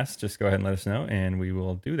in the past, just go ahead and let us know, and we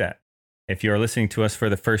will do that. If you're listening to us for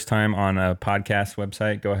the first time on a podcast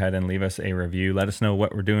website, go ahead and leave us a review. Let us know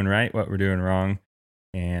what we're doing right, what we're doing wrong,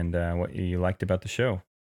 and what you liked about the show.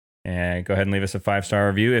 And go ahead and leave us a 5-star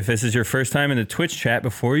review. If this is your first time in the Twitch chat,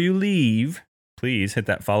 before you leave, please hit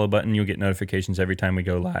that follow button. You'll get notifications every time we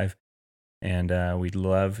go live. And we'd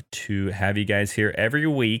love to have you guys here every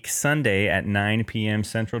week, Sunday at 9 p.m.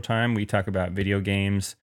 Central Time. We talk about video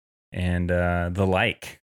games and the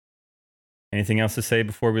like. Anything else to say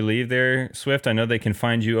before we leave there, Swift? I know they can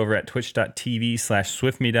find you over at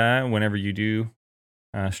twitch.tv/swiftmeda whenever you do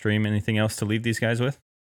stream. Anything else to leave these guys with?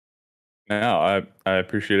 No, I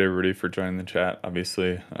appreciate everybody for joining the chat,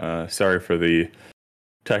 obviously. Sorry for the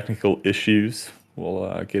technical issues.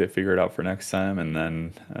 We'll get it figured out for next time. And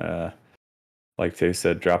then, like Tay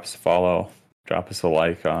said, drop us a follow, drop us a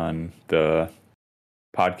like on the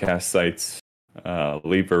podcast sites,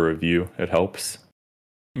 leave a review. It helps.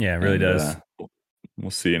 Yeah, it really does. We'll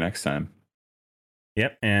see you next time.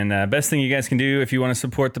 Yep. And best thing you guys can do if you want to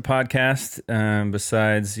support the podcast,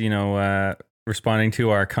 besides, responding to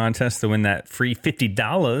our contest to win that free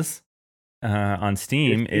 $50 on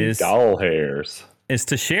Steam is doll hairs. Is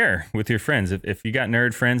to share with your friends. If you got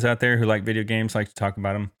nerd friends out there who like video games, like to talk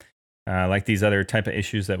about them, like these other type of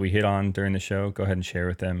issues that we hit on during the show, go ahead and share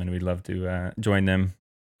with them. And we'd love to join them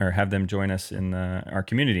or have them join us in our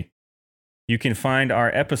community. You can find our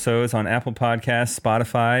episodes on Apple Podcasts,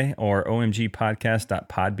 Spotify, or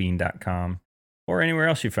omgpodcast.podbean.com, or anywhere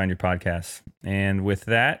else you find your podcasts. And with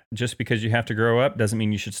that, just because you have to grow up doesn't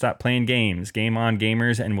mean you should stop playing games. Game on,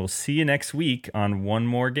 gamers, and we'll see you next week on one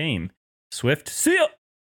more game. Swift, see ya!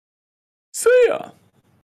 See ya!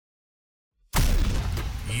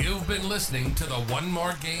 You've been listening to the One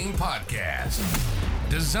More Game podcast.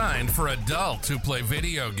 Designed for adults who play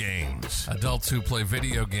video games. Adults who play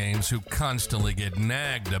video games who constantly get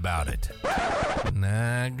nagged about it.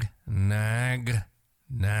 Nag, nag,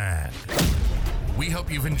 nag. We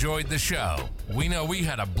hope you've enjoyed the show. We know we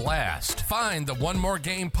had a blast. Find the One More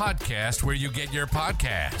Game podcast where you get your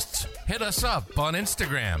podcasts. Hit us up on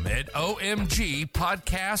Instagram at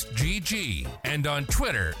OMG_PodcastGG and on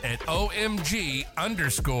Twitter at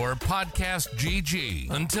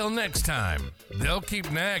OMG_PodcastGG. Until next time, they'll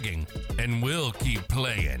keep nagging and we'll keep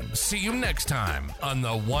playing. See you next time on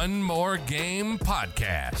the One More Game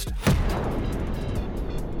podcast.